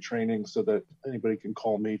every training so that anybody can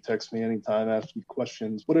call me, text me anytime, ask me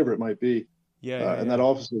questions, whatever it might be. And that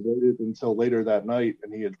officer waited until later that night,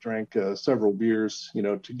 and he had drank several beers, you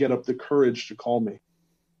know, to get up the courage to call me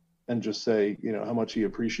and just say, you know, how much he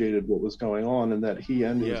appreciated what was going on and that he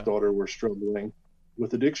and his daughter were struggling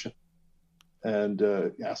with addiction, and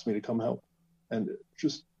asked me to come help. And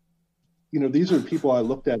just, you know, these are people I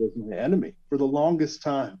looked at as my enemy for the longest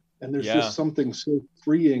time. And there's just something so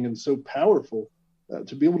freeing and so powerful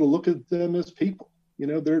to be able to look at them as people. You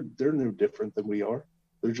know, they're no different than we are.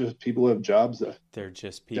 They're just people who have jobs that they're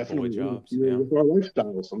just people with jobs. With our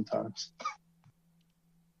lifestyle sometimes.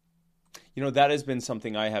 You know, that has been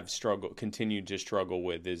something I have continued to struggle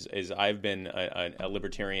with is I've been a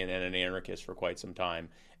libertarian and an anarchist for quite some time.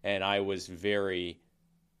 And I was very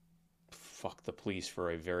fuck the police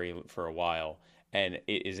for a while. And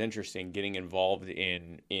it is interesting getting involved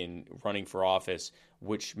in running for office,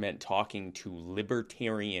 which meant talking to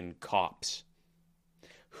libertarian cops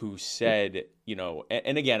who said, you know,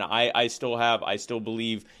 and again, I still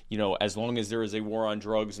believe, you know, as long as there is a war on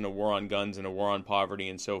drugs and a war on guns and a war on poverty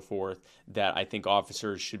and so forth, that I think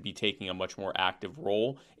officers should be taking a much more active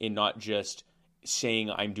role in not just saying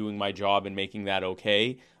I'm doing my job and making that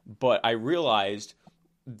okay. But I realized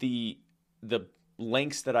the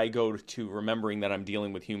lengths that I go to remembering that I'm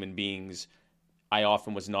dealing with human beings, I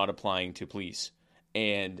often was not applying to police.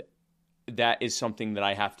 And that is something that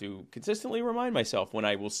I have to consistently remind myself when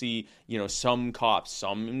I will see, you know, some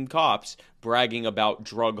cops bragging about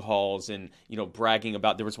drug hauls and, you know,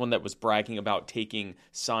 there was one that was bragging about taking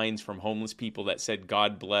signs from homeless people that said,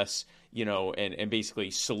 God bless, you know, and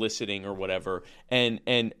basically soliciting or whatever. And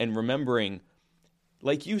remembering,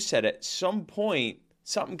 like you said, at some point,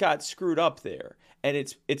 something got screwed up there. And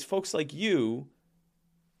it's folks like you,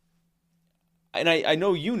 and I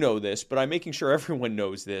know you know this, but I'm making sure everyone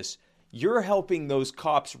knows this. You're helping those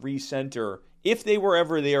cops recenter if they were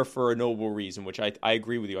ever there for a noble reason, which I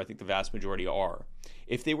agree with you. I think the vast majority are.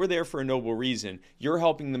 If they were there for a noble reason, you're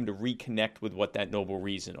helping them to reconnect with what that noble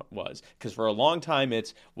reason was. Because for a long time,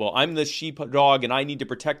 it's, well, I'm the sheepdog and I need to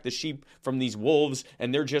protect the sheep from these wolves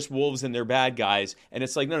and they're just wolves and they're bad guys. And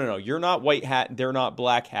it's like, no. You're not white hat. They're not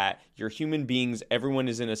black hat. You're human beings. Everyone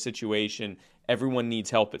is in a situation. Everyone needs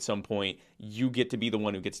help at some point. You get to be the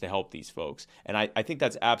one who gets to help these folks. And I think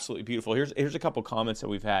that's absolutely beautiful. Here's a couple comments that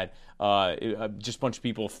we've had. Just a bunch of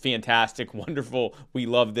people. Fantastic. Wonderful. We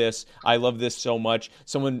love this. I love this so much.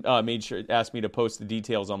 Someone asked me to post the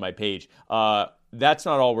details on my page. That's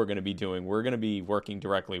not all we're going to be doing. We're going to be working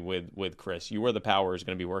directly with Chris. You Are the Power is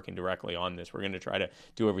going to be working directly on this. We're going to try to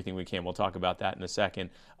do everything we can. We'll talk about that in a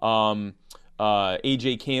second.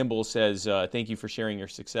 AJ Campbell says, thank you for sharing your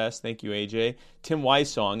success. Thank you, AJ. Tim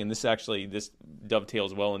Weissong, and this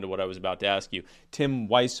dovetails well into what I was about to ask you. Tim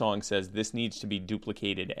Weissong says this needs to be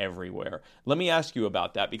duplicated everywhere. Let me ask you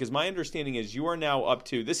about that, because my understanding is you are now up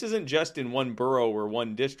to, this isn't just in one borough or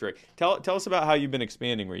one district. Tell us about how you've been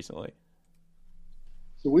expanding recently.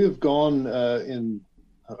 So we have gone in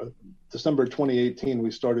December 2018,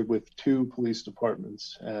 we started with 2 police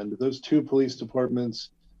departments, and those 2 police departments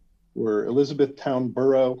were Elizabethtown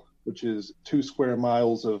Borough, which is 2 square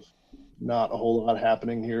miles of not a whole lot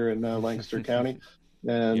happening here in Lancaster County,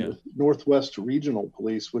 and Northwest Regional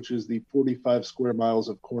Police, which is the 45 square miles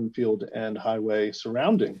of cornfield and highway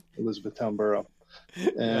surrounding Elizabethtown Borough.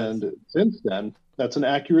 And since then, that's an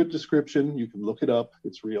accurate description. You can look it up.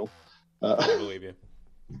 It's real. I believe you.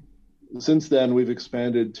 Since then, we've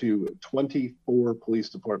expanded to 24 police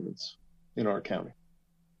departments in our county.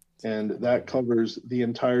 And that covers the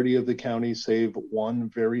entirety of the county, save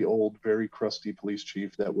one very old, very crusty police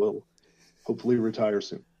chief that will hopefully retire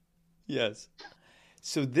soon. Yes.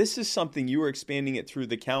 So this is something you are expanding it through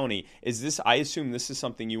the county. I assume this is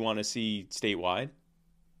something you want to see statewide?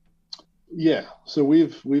 Yeah. So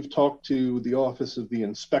we've talked to the Office of the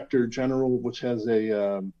Inspector General, which has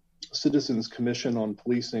a Citizens Commission on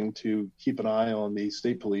Policing to keep an eye on the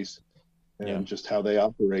state police and just how they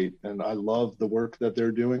operate. And I love the work that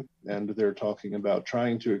they're doing. And they're talking about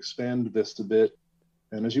trying to expand this a bit.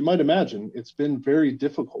 And as you might imagine, it's been very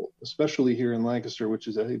difficult, especially here in Lancaster, which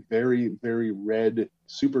is a very, very red,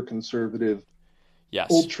 super conservative,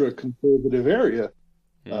 ultra conservative area.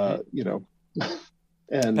 Mm-hmm.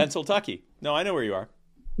 And Pennsylvania. No, I know where you are.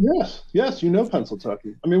 Yes, you know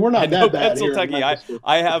Pennsylvania. I mean, we're not that bad here.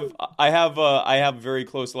 I have very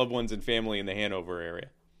close loved ones and family in the Hanover area.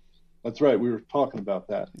 That's right. We were talking about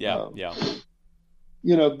that. Yeah.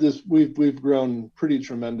 We've grown pretty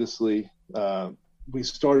tremendously. We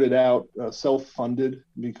started out self-funded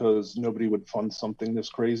because nobody would fund something this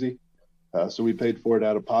crazy. So we paid for it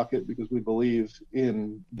out of pocket because we believe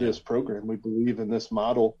in this program. We believe in this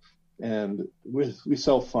model, and we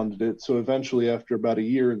self-funded it. So eventually, after about a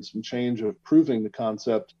year and some change of proving the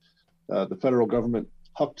concept, the federal government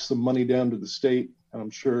hucked some money down to the state, and I'm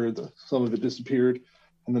sure some of it disappeared.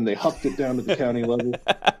 And then they hucked it down to the county level,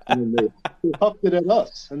 and then they hucked it at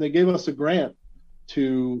us, and they gave us a grant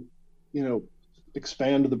to,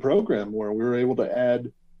 expand the program, where we were able to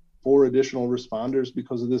add 4 additional responders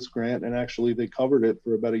because of this grant, and actually they covered it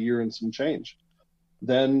for about a year and some change.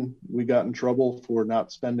 Then we got in trouble for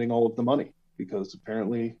not spending all of the money, because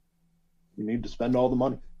apparently you need to spend all the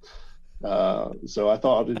money. So I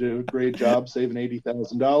thought I did a great job saving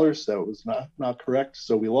 $80,000. That was not correct.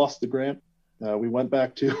 So we lost the grant. We went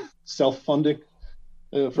back to self-funding.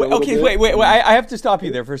 Wait. I have to stop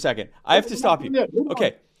you there for a second. I have to stop you.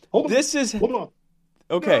 Okay. Hold on.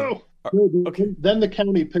 Okay. No. Okay. Then the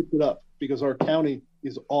county picked it up because our county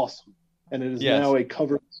is awesome, and it is now a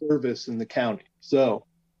covered service in the county. So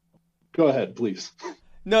go ahead, please.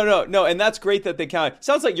 No. And that's great that the county,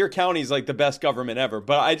 sounds like your county is like the best government ever.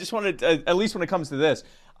 But I just wanted to, at least when it comes to this,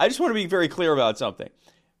 I just want to be very clear about something.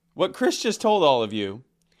 What Chris just told all of you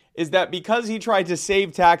is that because he tried to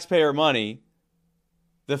save taxpayer money,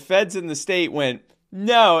 the feds in the state went,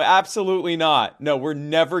 no, absolutely not. No, we're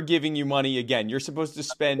never giving you money again. You're supposed to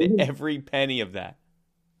spend every penny of that.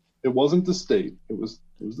 It wasn't the state. It was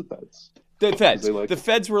the feds. The feds. The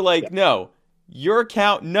feds were like, no, your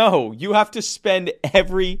account, no, you have to spend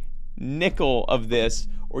every nickel of this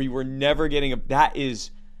or you were never getting that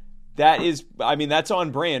is, I mean, that's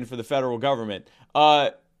on brand for the federal government.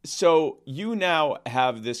 So you now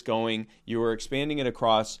have this going. You are expanding it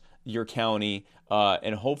across your county,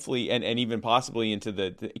 and hopefully, and even possibly into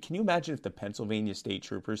the. Can you imagine if the Pennsylvania State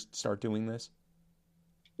Troopers start doing this?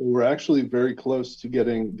 We're actually very close to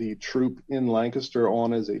getting the troop in Lancaster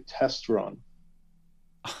on as a test run.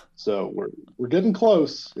 So we're getting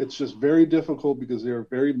close. It's just very difficult because they're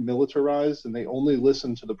very militarized and they only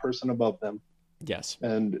listen to the person above them. Yes.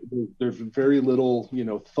 And there's very little,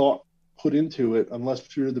 thought put into it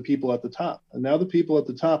unless you're the people at the top. And now the people at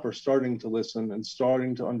the top are starting to listen and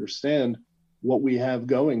starting to understand what we have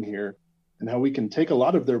going here and how we can take a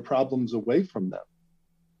lot of their problems away from them.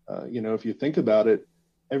 If you think about it,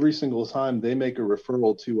 every single time they make a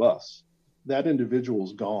referral to us, that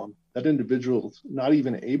individual's gone. That individual's not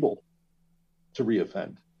even able to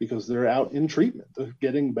reoffend because they're out in treatment. They're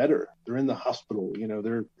getting better. They're in the hospital.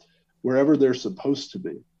 They're wherever they're supposed to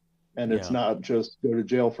be. And it's not just go to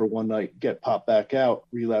jail for one night, get popped back out,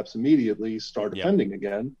 relapse immediately, start offending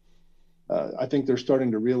again. I think they're starting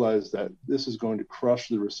to realize that this is going to crush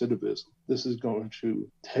the recidivism. This is going to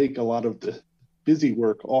take a lot of the busy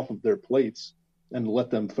work off of their plates and let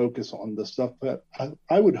them focus on the stuff that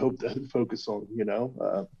I would hope to focus on,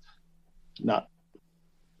 not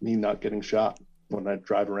me not getting shot when I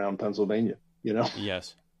drive around Pennsylvania,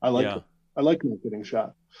 Yes. I like not getting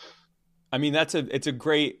shot. I mean, it's a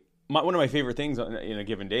great, one of my favorite things in a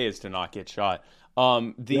given day is to not get shot.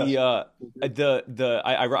 I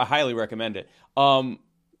highly recommend it.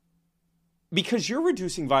 Because you're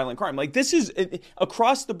reducing violent crime. Like, this is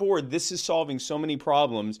across the board. This is solving so many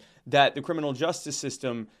problems that the criminal justice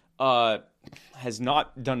system has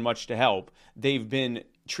not done much to help. They've been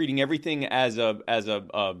treating everything as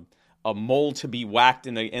a mole to be whacked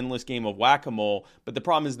in an endless game of whack-a-mole. But the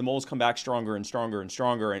problem is the moles come back stronger and stronger and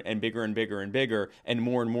stronger and bigger and bigger and bigger and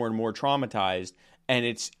more traumatized. And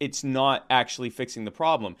it's not actually fixing the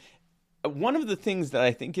problem. One of the things that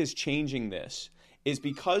I think is changing this is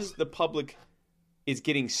because the public is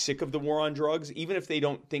getting sick of the war on drugs, even if they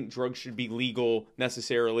don't think drugs should be legal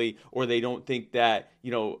necessarily, or they don't think that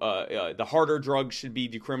the harder drugs should be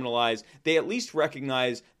decriminalized, they at least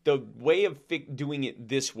recognize the way of doing it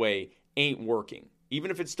this way ain't working.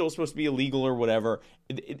 Even if it's still supposed to be illegal or whatever,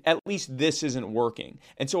 at least this isn't working.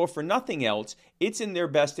 And so if for nothing else, it's in their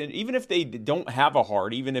best, and even if they don't have a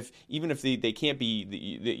heart, even if they can't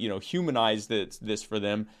be humanize this for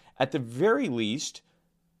them, at the very least,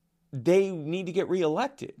 they need to get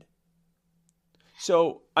reelected.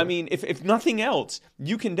 So, I mean, if nothing else,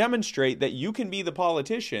 you can demonstrate that you can be the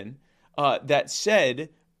politician that said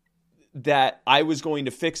that I was going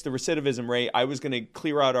to fix the recidivism rate, I was going to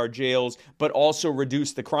clear out our jails, but also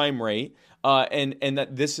reduce the crime rate, and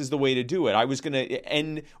that this is the way to do it. I was going to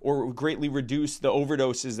end or greatly reduce the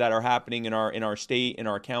overdoses that are happening in our state, in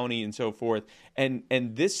our county, and so forth. And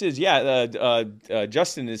this is,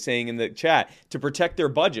 Justin is saying in the chat, to protect their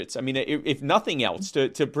budgets. I mean, if nothing else, to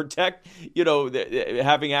protect,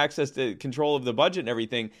 having access to control of the budget and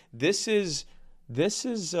everything. This is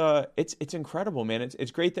it's incredible, man.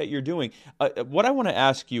 It's great that you're doing. What I want to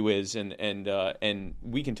ask you is, and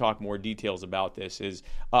we can talk more details about this. Is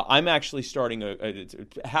I'm actually starting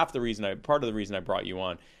part of the reason I brought you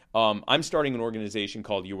on. I'm starting an organization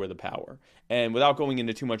called You Are the Power, and without going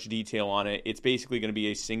into too much detail on it, it's basically going to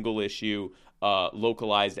be a single issue,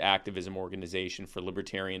 localized activism organization for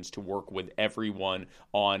libertarians to work with everyone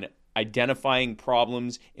on identifying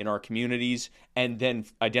problems in our communities and then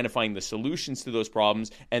identifying the solutions to those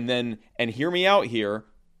problems, and hear me out here,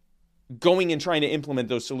 going and trying to implement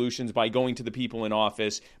those solutions by going to the people in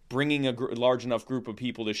office, bringing a large enough group of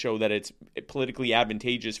people to show that it's politically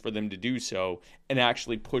advantageous for them to do so, and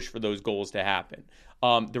actually push for those goals to happen.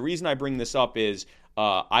 The reason I bring this up is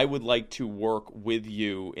I would like to work with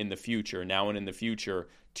you in the future, now and in the future,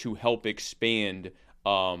 to help expand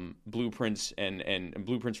blueprints and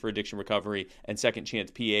blueprints for addiction recovery and Second Chance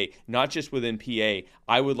PA, not just within PA.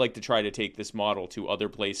 I would like to try to take this model to other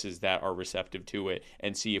places that are receptive to it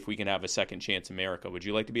and see if we can have a Second Chance America. Would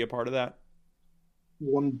you like to be a part of that?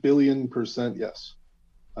 1,000,000,000% yes.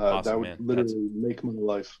 Awesome, that would man. literally make my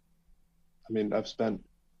life. I mean, I've spent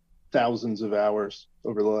thousands of hours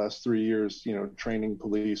over the last 3 years, training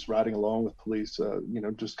police, riding along with police,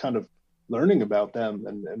 just kind of learning about them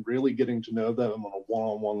and really getting to know them on a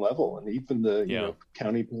one-on-one level. And even the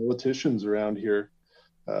county politicians around here,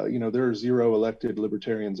 there are 0 elected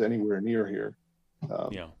libertarians anywhere near here.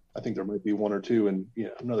 I think there might be 1 or 2 in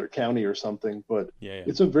another county or something, but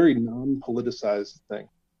it's a very non-politicized thing.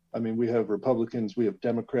 I mean, we have Republicans, we have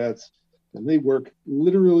Democrats, and they work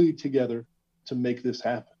literally together to make this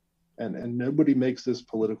happen. And nobody makes this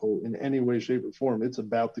political in any way, shape, or form. It's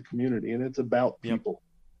about the community, and it's about people.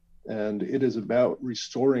 And it is about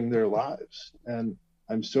restoring their lives. And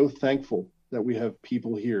I'm so thankful that we have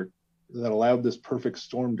people here that allowed this perfect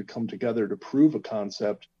storm to come together to prove a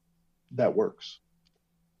concept that works.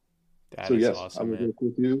 That so is yes, awesome, I would man. work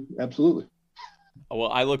with you. Absolutely.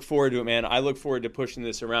 Well, I look forward to it, man. I look forward to pushing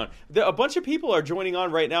this around. A bunch of people are joining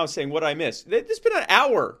on right now saying what I missed. It's been an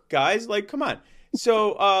hour, guys. Like, come on.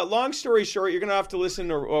 So, long story short, you're going to have to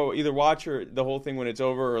listen or either watch the whole thing when it's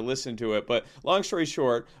over or listen to it. But long story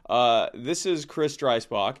short, this is Chris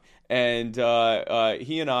Dreisbach, and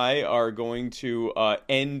he and I are going to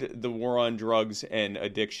end the war on drugs and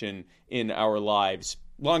addiction in our lives.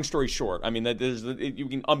 Long story short, I mean, you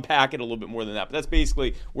can unpack it a little bit more than that, but that's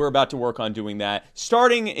basically, we're about to work on doing that,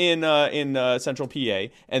 starting in Central PA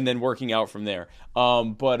and then working out from there.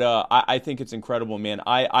 But I think it's incredible, man.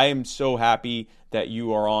 I am so happy that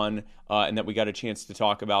you are on and that we got a chance to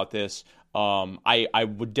talk about this. I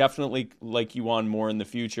would definitely like you on more in the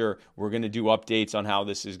future. We're going to do updates on how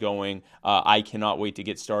this is going. I cannot wait to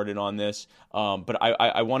get started on this. But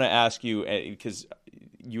I want to ask you, because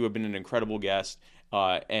you have been an incredible guest.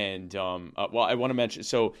 Well, I want to mention,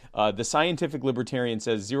 so the Scientific Libertarian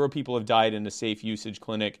says 0 people have died in a safe usage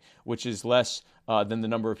clinic, which is less than the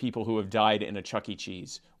number of people who have died in a Chuck E.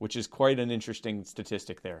 Cheese, which is quite an interesting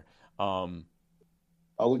statistic there. I'll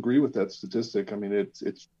agree with that statistic. I mean,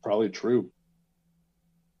 it's probably true.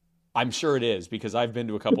 I'm sure it is, because I've been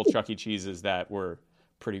to a couple Chuck E. Cheeses that were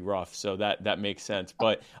pretty rough, so that makes sense.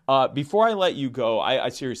 But before I let you go, I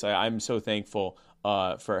seriously, I'm so thankful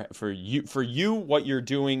for you, what you're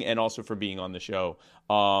doing, and also for being on the show.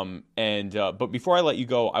 But before I let you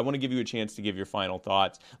go, I want to give you a chance to give your final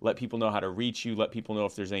thoughts. Let people know how to reach you. Let people know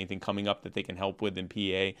if there's anything coming up that they can help with in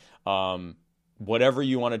PA. Whatever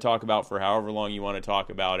you want to talk about for however long you want to talk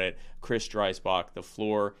about it. Chris Dreisbach, the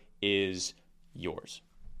floor is yours.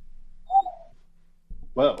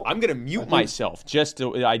 Well, I'm going to mute myself just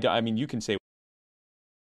to, I mean, you can say.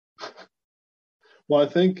 Well, I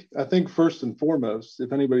think first and foremost,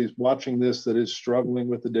 if anybody's watching this that is struggling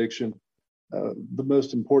with addiction, the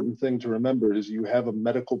most important thing to remember is you have a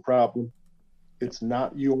medical problem. It's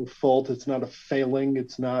not your fault. It's not a failing.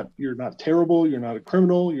 You're not terrible. You're not a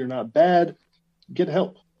criminal. You're not bad. Get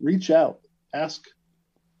help. Reach out. Ask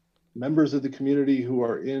members of the community who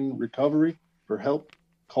are in recovery for help.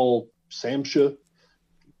 Call SAMHSA.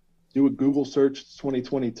 Do a Google search. It's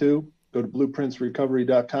 2022. Go to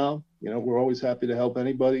blueprintsrecovery.com. We're always happy to help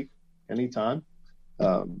anybody, anytime.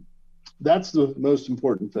 That's the most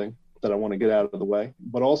important thing that I want to get out of the way.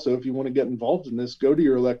 But also, if you want to get involved in this, go to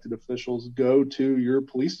your elected officials, go to your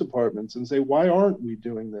police departments and say, why aren't we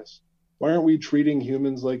doing this? Why aren't we treating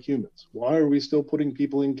humans like humans? Why are we still putting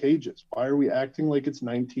people in cages? Why are we acting like it's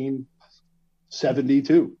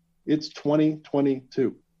 1972? It's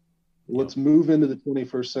 2022. Let's move into the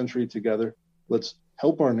 21st century together. Let's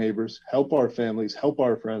help our neighbors, help our families, help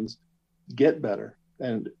our friends get better.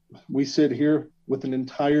 And we sit here with an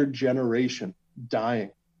entire generation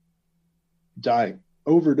dying,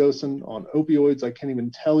 overdosing on opioids. I can't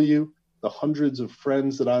even tell you the hundreds of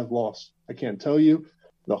friends that I've lost. I can't tell you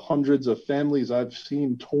the hundreds of families I've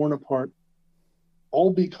seen torn apart,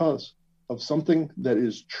 all because of something that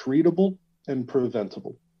is treatable and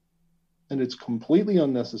preventable. And it's completely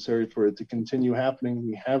unnecessary for it to continue happening.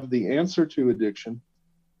 We have the answer to addiction.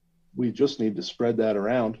 We just need to spread that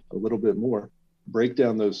around a little bit more, break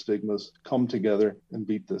down those stigmas, come together and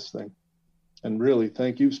beat this thing. And really,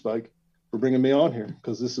 thank you, Spike, for bringing me on here,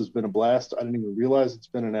 because this has been a blast. I didn't even realize it's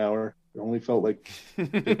been an hour. It only felt like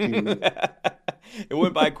 15 minutes. It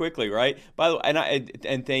went by quickly, right? By the way,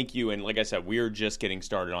 and thank you. And like I said, we're just getting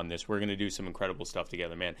started on this. We're going to do some incredible stuff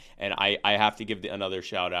together, man. And I have to give another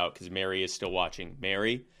shout out, because Mary is still watching.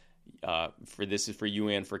 Mary, this is for you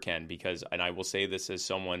and for Ken, and I will say this as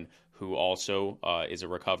someone who also is a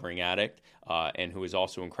recovering addict and who is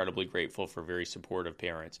also incredibly grateful for very supportive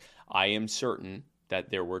parents. I am certain that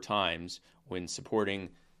there were times when supporting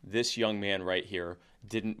this young man right here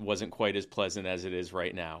wasn't quite as pleasant as it is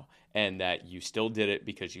right now, and that you still did it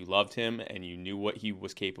because you loved him and you knew what he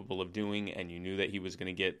was capable of doing and you knew that he was going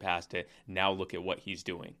to get past it. Now look at what he's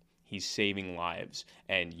doing. He's saving lives,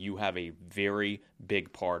 and you have a very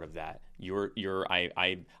big part of that.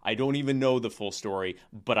 I don't even know the full story,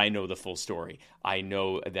 but I know the full story. I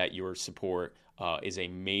know that your support is a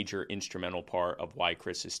major instrumental part of why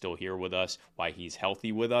Chris is still here with us, why he's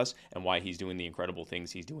healthy with us, and why he's doing the incredible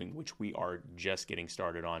things he's doing, which we are just getting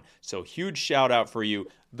started on. So huge shout out for you,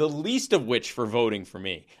 the least of which for voting for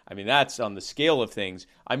me. I mean, that's on the scale of things.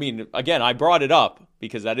 I mean, again, I brought it up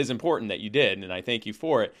because that is important that you did, and I thank you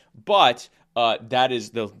for it. But that is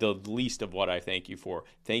the least of what I thank you for.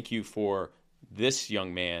 Thank you for this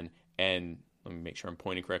young man, and let me make sure I'm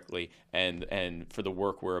pointing correctly, and for the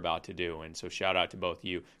work we're about to do. And so shout out to both of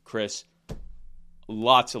you. Chris,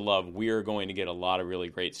 lots of love. We are going to get a lot of really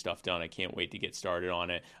great stuff done. I can't wait to get started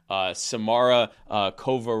on it. Samara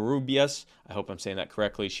Covarrubias, I hope I'm saying that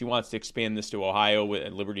correctly. She wants to expand this to Ohio,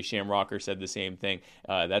 and Liberty Shamrocker said the same thing.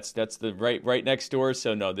 That's the right next door.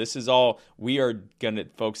 So no, this is all we are gonna,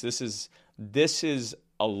 folks. This is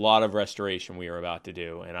a lot of restoration we are about to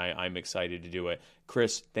do, and I'm excited to do it.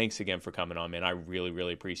 Chris, thanks again for coming on, man. I really,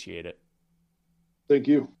 really appreciate it. Thank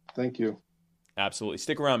you. Absolutely.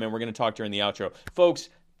 Stick around, man. We're going to talk during the outro. Folks,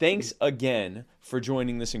 thanks again for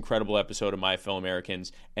joining this incredible episode of My Fellow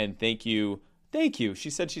Americans, and thank you. She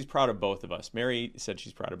said she's proud of both of us. Mary said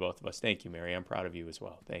she's proud of both of us. Thank you, Mary. I'm proud of you as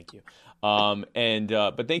well. Thank you.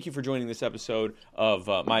 But thank you for joining this episode of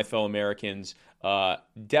My Fellow Americans.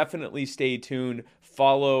 definitely stay tuned.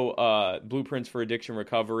 Follow Blueprints for Addiction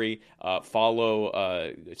Recovery.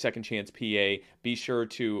 Follow Second Chance PA. Be sure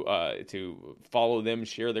to follow them,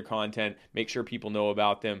 share their content, make sure people know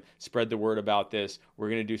about them, spread the word about this. We're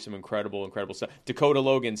going to do some incredible stuff. Dakota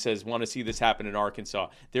Logan says, want to see this happen in Arkansas.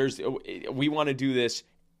 We want to do this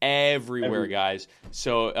everywhere, guys.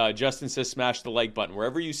 So Justin says smash the like button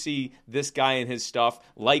wherever you see this guy and his stuff.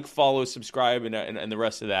 Like, follow, subscribe, and the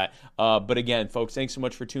rest of that. But again, folks, thanks so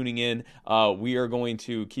much for tuning in. We are going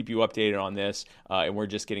to keep you updated on this, and we're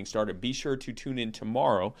just getting started. Be sure to tune in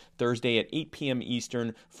tomorrow, Thursday at 8 p.m.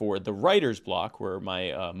 Eastern, for the Writer's Block, where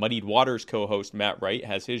my Muddied Waters co-host Matt Wright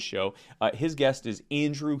has his show. His guest is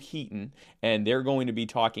Andrew Heaton, and they're going to be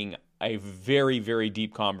talking a very, very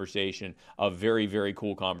deep conversation, a very, very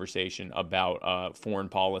cool conversation about foreign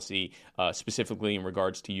policy, specifically in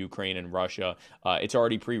regards to Ukraine and Russia. It's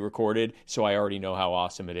already pre-recorded, so I already know how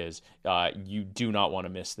awesome it is. You do not want to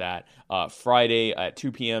miss that. Friday at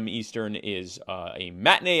 2 p.m. Eastern is a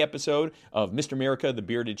matinee episode of Mr. America, The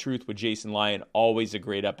Bearded Truth with Jason Lyon. Always a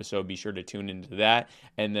great episode. Be sure to tune into that.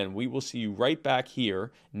 And then we will see you right back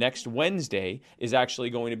here. Next Wednesday is actually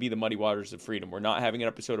going to be the Muddy Waters of Freedom. We're not having an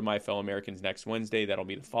episode of My Fellow Americans next Wednesday. That'll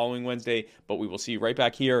be the following Wednesday, but we will see you right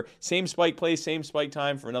back here. Same spike place, same spike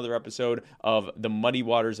time for another episode of the Muddy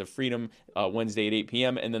Waters of Freedom, Wednesday at 8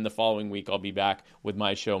 p.m. And then the following week, I'll be back with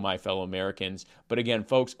my show, My Fellow Americans. But again,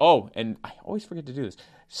 folks, and I always forget to do this.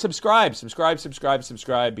 Subscribe.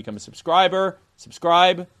 Become a subscriber.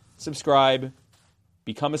 Subscribe.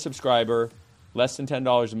 Become a subscriber. Less than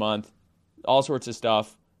 $10 a month. All sorts of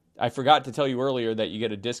stuff. I forgot to tell you earlier that you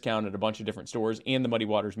get a discount at a bunch of different stores and the Muddy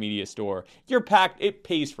Waters Media Store. It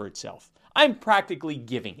pays for itself. I'm practically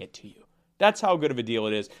giving it to you. That's how good of a deal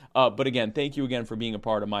it is. But again, thank you again for being a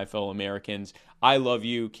part of My Fellow Americans. I love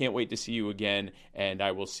you. Can't wait to see you again. And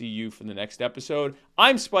I will see you for the next episode.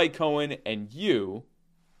 I'm Spike Cohen, and you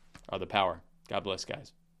are the power. God bless,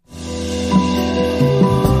 guys.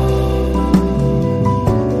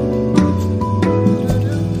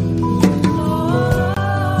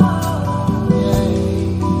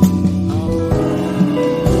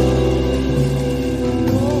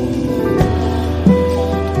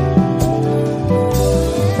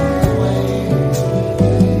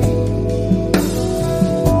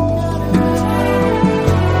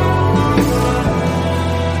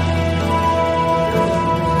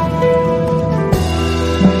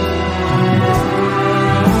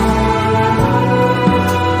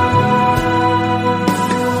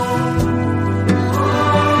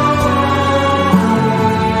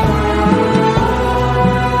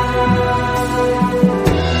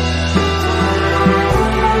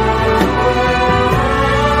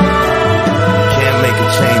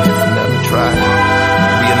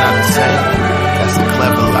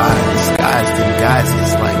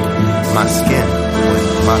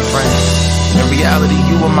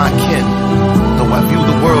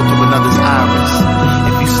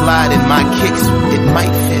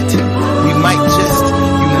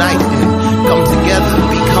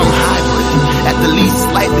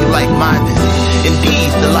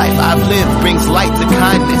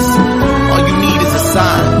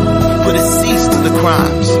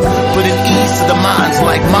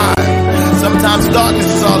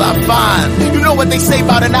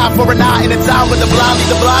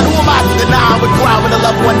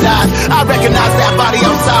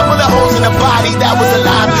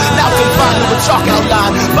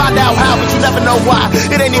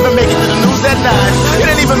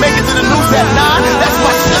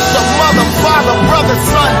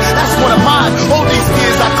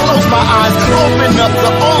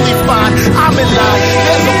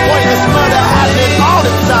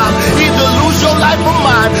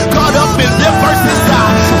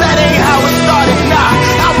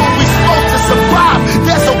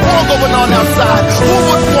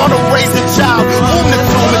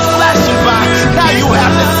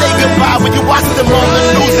 When you watch them on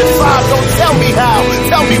the news at 5, don't tell me how,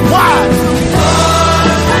 tell me why.